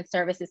vehicle and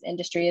services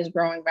industry is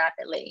growing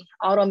rapidly.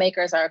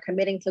 Automakers are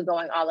committing to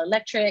going all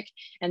electric,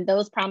 and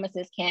those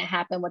promises can't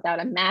happen without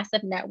a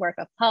massive network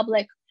of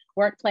public,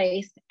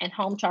 workplace, and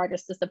home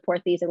chargers to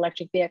support these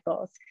electric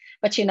vehicles.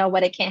 But you know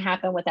what? It can't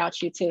happen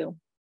without you too.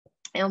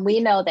 And we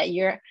know that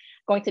you're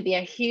going to be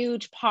a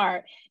huge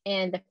part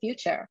in the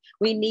future.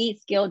 We need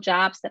skilled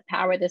jobs that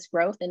power this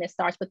growth, and it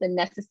starts with the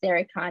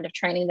necessary kind of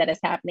training that is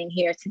happening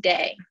here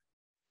today.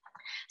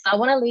 So I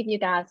want to leave you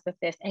guys with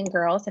this, and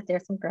girls, if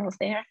there's some girls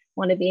there, I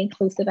want to be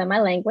inclusive in my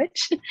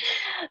language.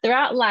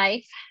 Throughout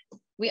life,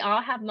 we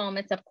all have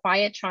moments of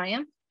quiet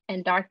triumph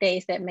and dark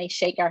days that may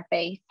shake our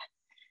faith.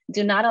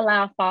 Do not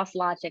allow false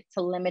logic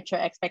to limit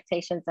your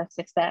expectations of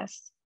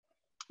success.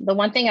 The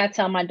one thing I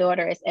tell my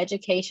daughter is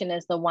education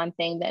is the one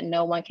thing that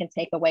no one can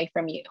take away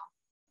from you.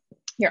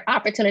 Your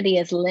opportunity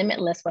is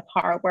limitless with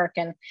hard work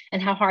and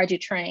how hard you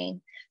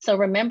train. So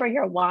remember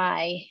your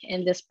why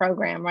in this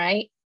program,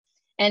 right?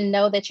 And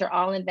know that you're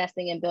all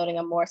investing in building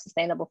a more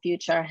sustainable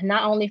future,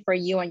 not only for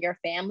you and your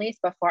families,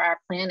 but for our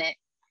planet.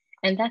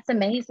 And that's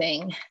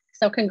amazing.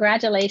 So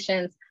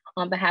congratulations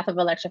on behalf of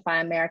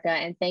Electrify America,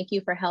 and thank you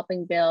for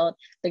helping build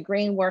the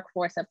green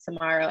workforce of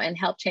tomorrow and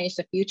help change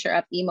the future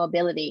of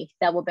e-mobility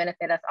that will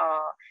benefit us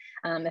all.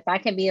 If I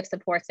can be of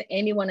support to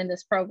anyone in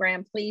this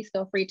program, please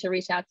feel free to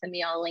reach out to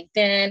me on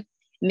LinkedIn,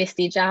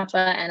 Misty Jaffa,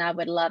 and I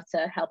would love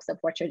to help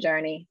support your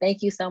journey.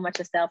 Thank you so much,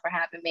 Estelle, for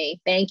having me.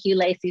 Thank you,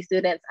 Lacey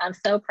students. I'm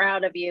so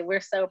proud of you.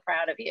 We're so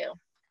proud of you.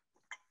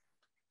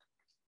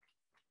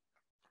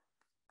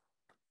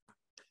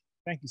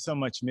 Thank you so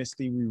much,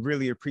 Misty. We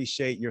really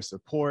appreciate your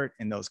support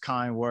and those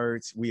kind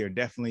words. We are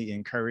definitely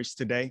encouraged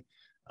today.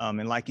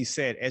 And like you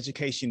said,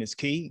 education is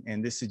key,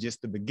 and this is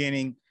just the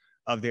beginning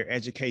of their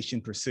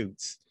education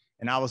pursuits.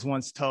 And I was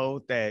once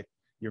told that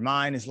your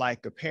mind is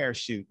like a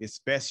parachute. It's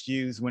best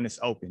used when it's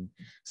open.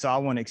 So I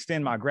want to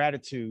extend my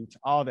gratitude to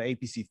all the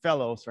APC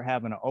fellows for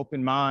having an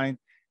open mind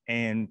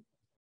and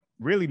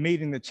really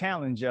meeting the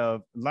challenge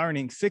of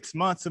learning 6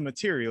 months of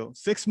material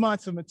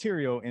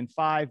in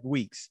 5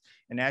 weeks.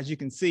 And as you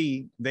can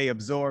see, they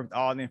absorbed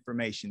all the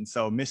information.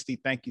 So Misty,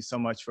 thank you so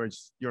much for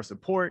your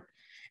support.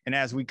 And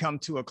as we come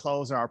to a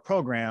close of our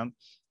program,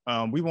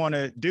 we want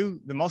to do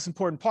the most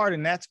important part,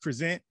 and that's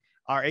present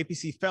our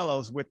APC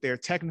fellows with their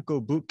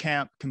technical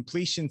bootcamp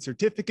completion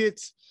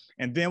certificates.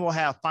 And then we'll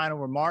have final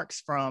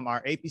remarks from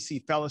our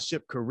APC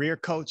fellowship career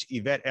coach,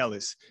 Yvette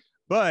Ellis.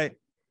 But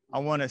I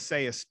want to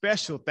say a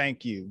special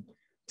thank you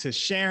to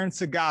Sharon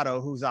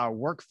Sagato, who's our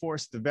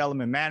workforce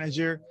development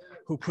manager,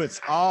 who puts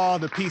all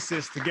the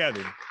pieces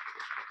together.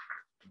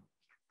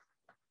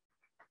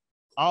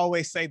 I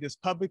always say this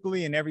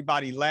publicly and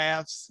everybody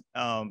laughs.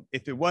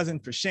 If it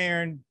wasn't for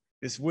Sharon,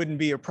 this wouldn't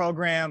be a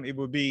program. It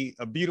would be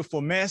a beautiful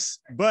mess,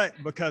 but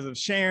because of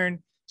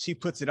Sharon, she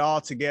puts it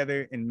all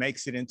together and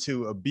makes it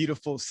into a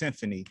beautiful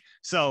symphony.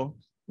 So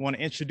I want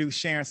to introduce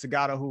Sharon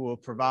Sagato, who will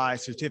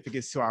provide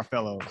certificates to our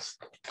fellows.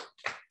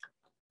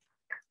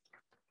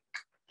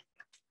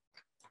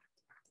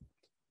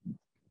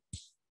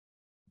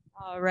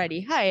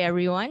 Alrighty, hi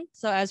everyone.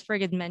 So as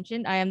Fergus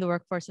mentioned, I am the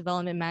Workforce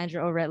Development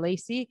Manager over at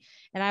Lacey,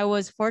 and I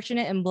was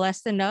fortunate and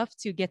blessed enough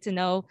to get to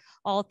know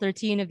all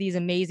 13 of these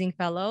amazing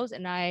fellows,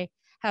 and I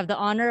have the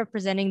honor of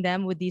presenting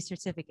them with these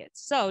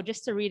certificates. So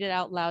just to read it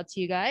out loud to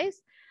you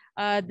guys,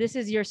 this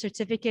is your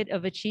certificate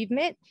of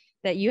achievement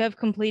that you have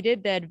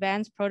completed the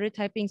Advanced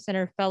Prototyping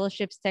Center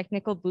Fellowships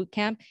Technical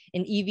Bootcamp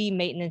in EV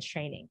Maintenance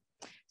Training.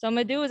 So I'm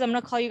gonna do is I'm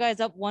gonna call you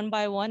guys up one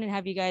by one and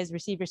have you guys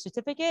receive your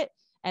certificate.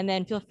 And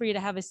then feel free to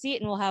have a seat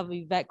and we'll have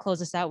Yvette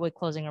close us out with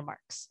closing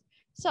remarks.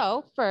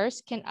 So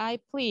first, can I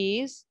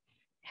please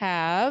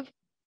have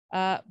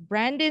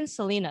Brandon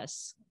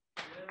Salinas.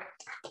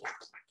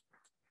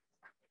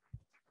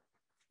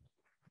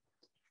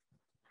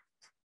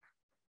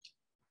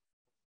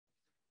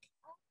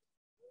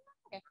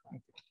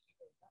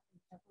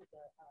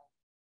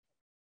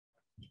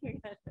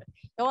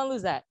 Don't want to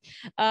lose that.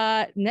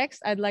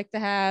 Next, I'd like to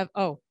have,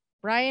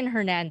 Brian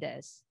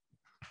Hernandez.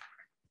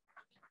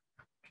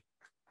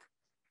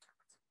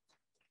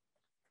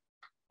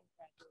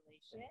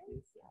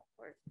 Yeah, of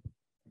course.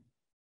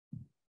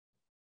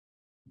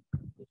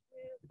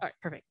 All right,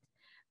 perfect.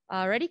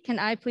 Ready? Can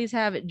I please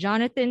have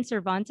Jonathan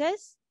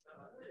Cervantes?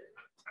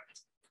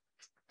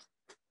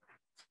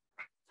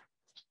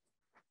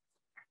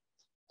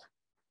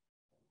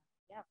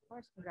 Yeah, of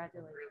course.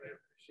 Congratulations.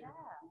 Yeah,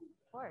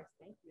 of course.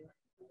 Thank you.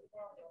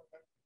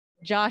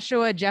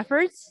 Joshua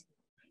Jeffords.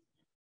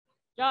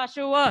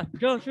 Joshua.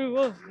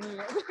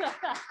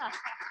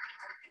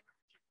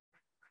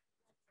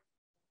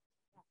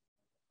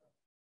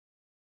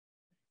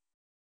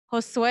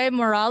 Josue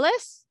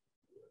Morales.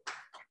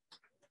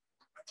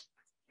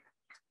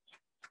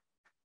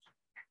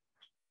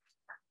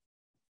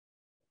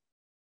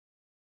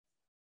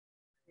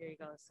 There you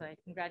go, Josue.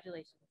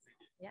 Congratulations.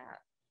 Yeah.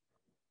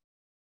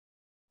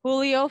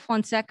 Julio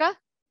Fonseca.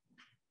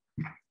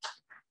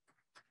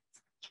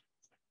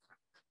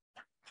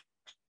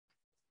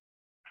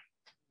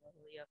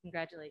 Julio,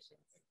 congratulations.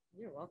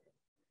 You're welcome.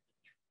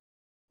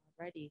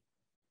 Alrighty.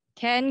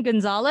 Ken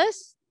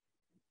Gonzalez.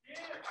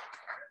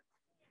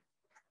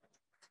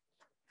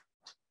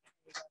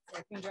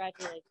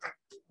 Congratulations.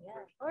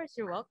 Yeah, of course,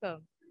 you're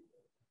welcome.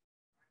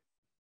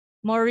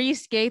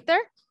 Maurice Gaither.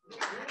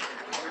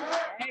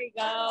 There you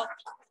go.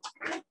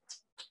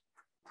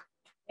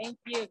 Thank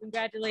you.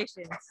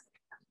 Congratulations.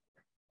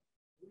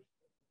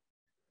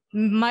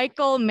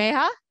 Michael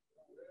Meja.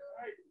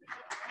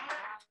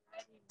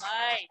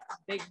 Mike,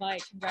 big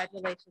Mike.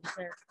 Congratulations,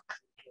 sir.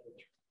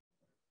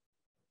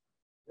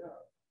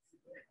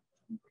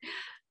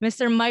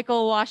 Mr.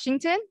 Michael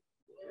Washington.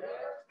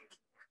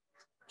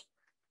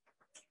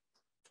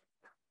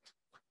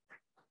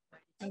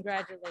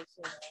 Congratulations.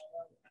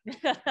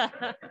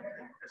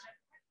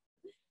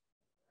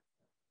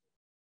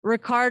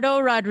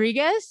 Ricardo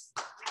Rodriguez.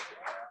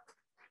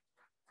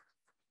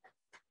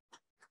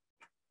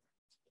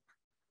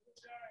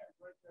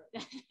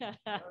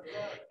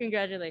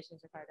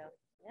 Congratulations, Ricardo.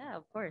 Yeah,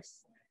 of course.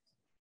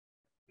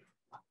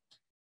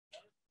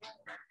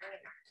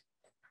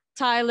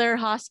 Tyler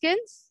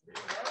Hoskins. You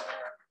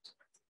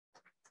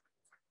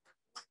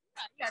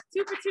got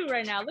 2 for 2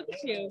 right now. Look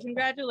at you.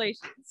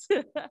 Congratulations.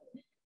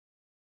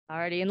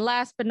 Alrighty, and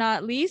last but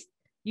not least,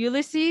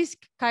 Ulysses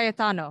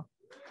Cayetano.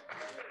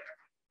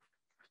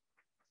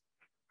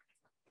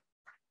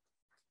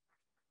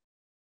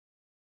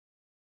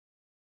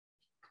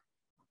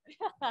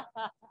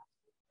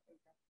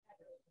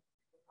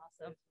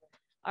 Awesome.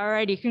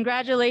 Alrighty,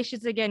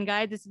 congratulations again,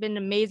 guys. It's been an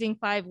amazing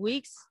 5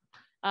 weeks.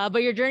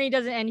 But your journey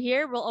doesn't end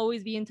here. We'll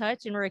always be in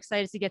touch, and we're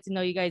excited to get to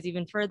know you guys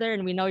even further.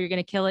 And we know you're going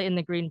to kill it in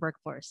the green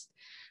workforce.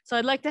 So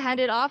I'd like to hand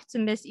it off to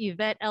Miss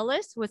Yvette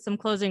Ellis with some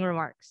closing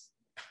remarks.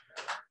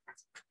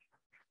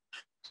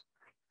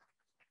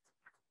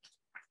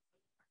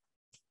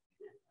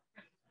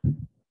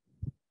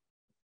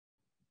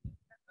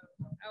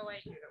 Oh,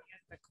 wait, you have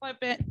to clip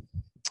it.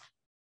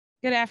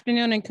 Good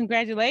afternoon and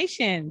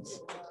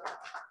congratulations.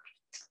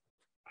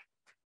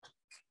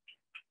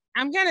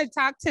 I'm going to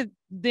talk to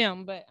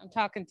them, but I'm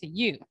talking to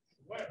you.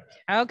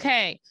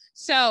 Okay,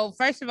 so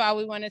first of all,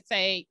 we want to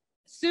say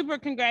super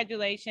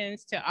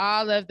congratulations to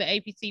all of the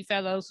APC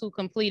fellows who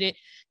completed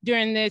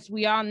during this.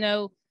 We all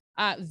know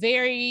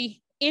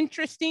very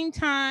interesting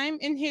time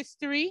in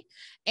history,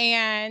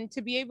 and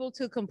to be able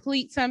to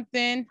complete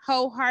something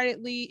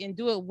wholeheartedly and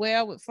do it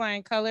well with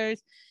flying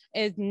colors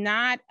is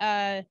not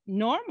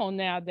normal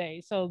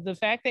nowadays. So the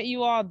fact that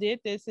you all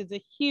did this is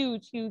a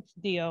huge, huge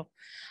deal.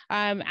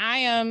 I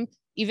am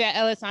Yvette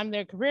Ellis. I'm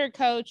their career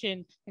coach,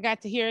 and I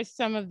got to hear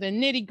some of the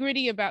nitty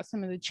gritty about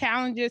some of the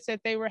challenges that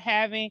they were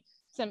having,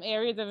 some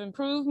areas of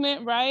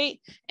improvement,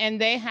 right?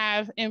 And they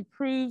have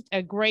improved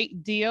a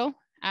great deal.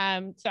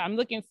 So I'm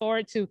looking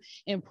forward to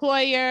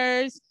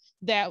employers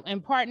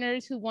and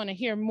partners who want to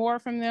hear more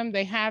from them.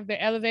 They have their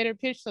elevator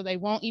pitch, so they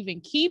won't even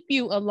keep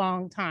you a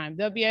long time.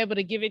 They'll be able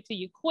to give it to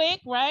you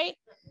quick, right?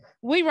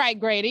 We write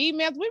great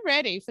emails. We're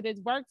ready for this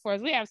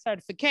workforce. We have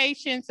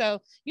certification. So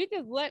you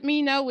just let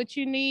me know what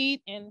you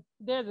need. And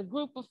there's a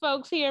group of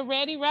folks here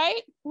ready,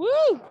 right?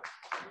 Woo!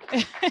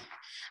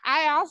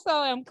 I also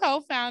am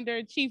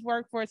co-founder, Chief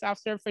Workforce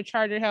Officer for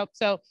Charter Help.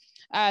 So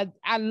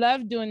I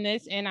love doing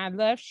this, and I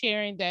love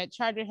sharing that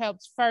Charter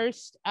Help's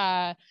first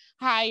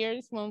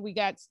hires when we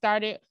got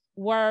started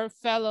were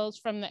fellows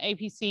from the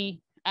APC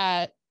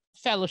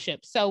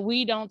fellowship. So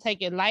we don't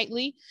take it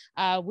lightly.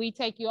 We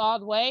take you all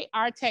the way.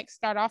 Our techs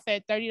start off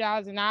at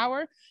 $30 an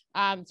hour.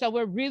 So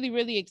we're really,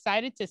 really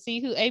excited to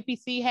see who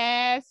APC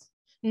has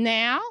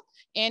now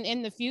and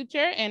in the future.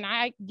 And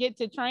I get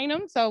to train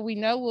them, so we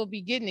know we'll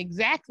be getting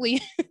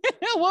exactly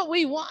what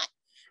we want.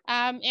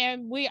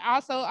 And we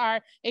also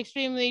are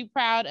extremely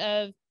proud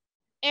of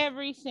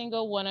every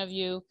single one of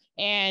you.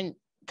 And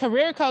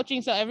career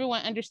coaching, so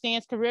everyone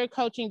understands, career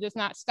coaching does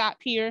not stop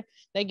here.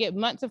 They get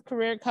months of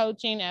career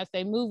coaching as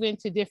they move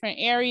into different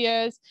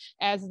areas,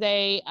 as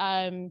they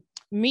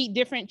meet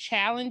different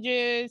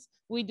challenges.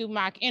 We do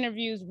mock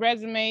interviews,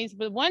 resumes.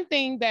 But one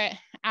thing that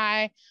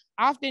I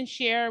often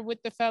share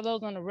with the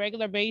fellows on a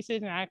regular basis,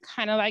 and I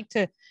kind of like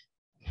to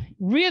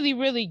really,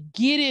 really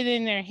get it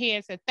in their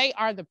heads, that they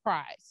are the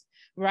prize,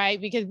 right?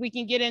 Because we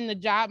can get in the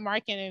job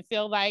market and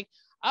feel like,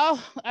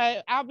 oh,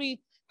 I'll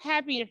be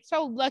happy,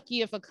 so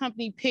lucky if a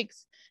company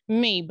picks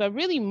me. But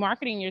really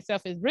marketing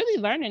yourself is really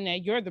learning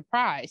that you're the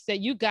prize, that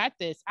you got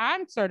this.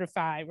 I'm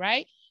certified,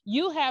 right?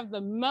 You have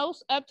the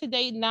most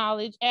up-to-date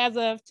knowledge as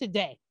of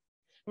today,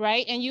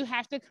 right? And you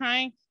have to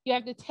kind You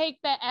have to take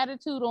that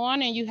attitude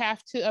on, and you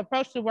have to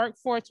approach the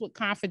workforce with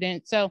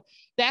confidence. So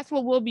that's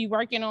what we'll be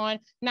working on,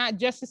 not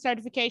just the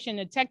certification,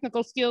 the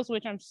technical skills,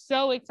 which I'm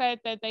so excited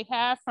that they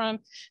have from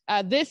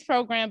this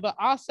program, but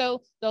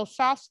also those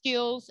soft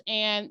skills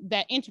and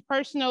that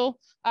interpersonal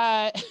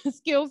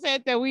skill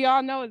set that we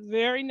all know is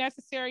very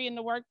necessary in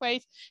the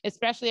workplace,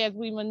 especially as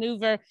we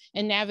maneuver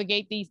and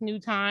navigate these new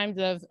times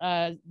of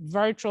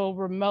virtual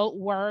remote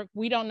work.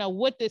 We don't know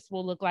what this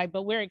will look like,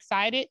 but we're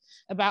excited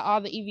about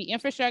all the EV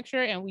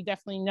infrastructure, and we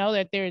definitely know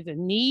that there is a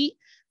need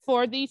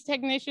for these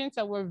technicians.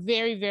 So we're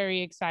very,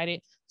 very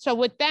excited. So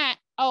with that,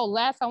 oh,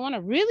 last, I want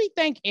to really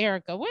thank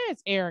Erica. Where is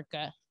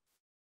Erica?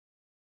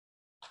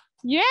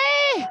 Yay!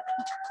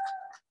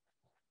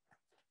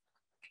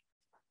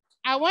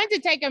 I wanted to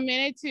take a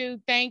minute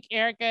to thank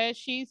Erica.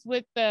 She's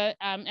with the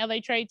LA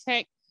Trade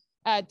Tech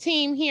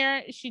team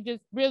here. She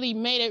just really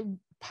made it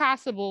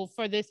possible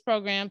for this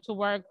program to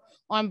work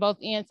on both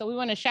ends. So we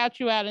want to shout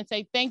you out and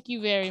say thank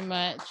you very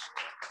much.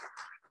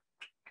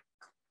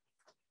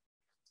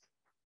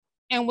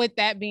 And with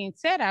that being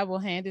said, I will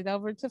hand it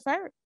over to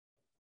Ferg.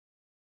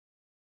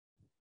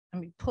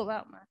 Let me pull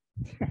out my,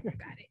 got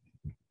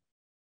it.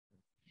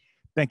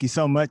 Thank you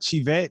so much,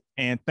 Yvette.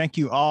 And thank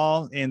you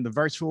all in the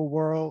virtual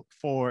world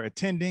for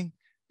attending.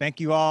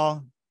 Thank you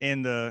all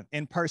in the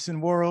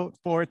in-person world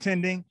for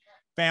attending.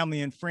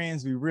 Family and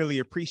friends, we really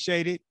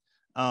appreciate it.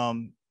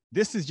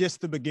 This is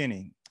just the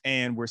beginning,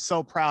 and we're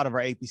so proud of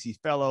our APC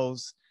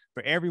fellows,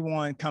 for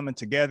everyone coming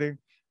together.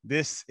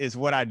 This is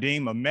what I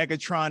deem a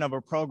megatron of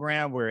a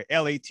program where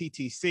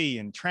LATTC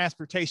and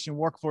Transportation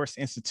Workforce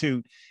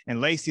Institute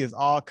and Lacey has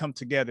all come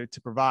together to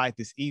provide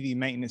this EV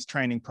maintenance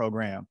training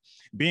program.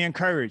 Be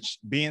encouraged,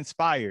 be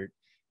inspired,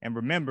 and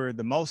remember,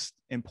 the most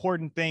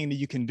important thing that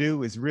you can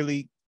do is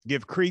really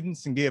give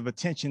credence and give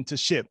attention to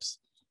SHIPs,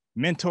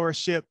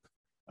 mentorship,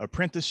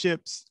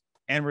 apprenticeships,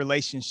 and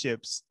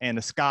relationships, and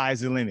the sky's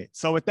the limit.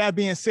 So with that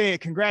being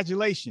said,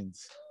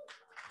 congratulations.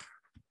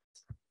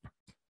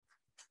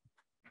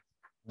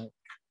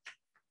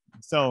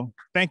 So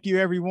thank you,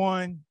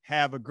 everyone.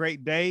 Have a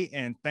great day,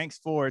 and thanks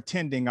for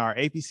attending our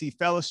APC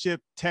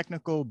Fellowship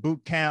Technical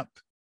Bootcamp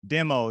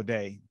Demo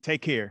Day.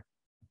 Take care.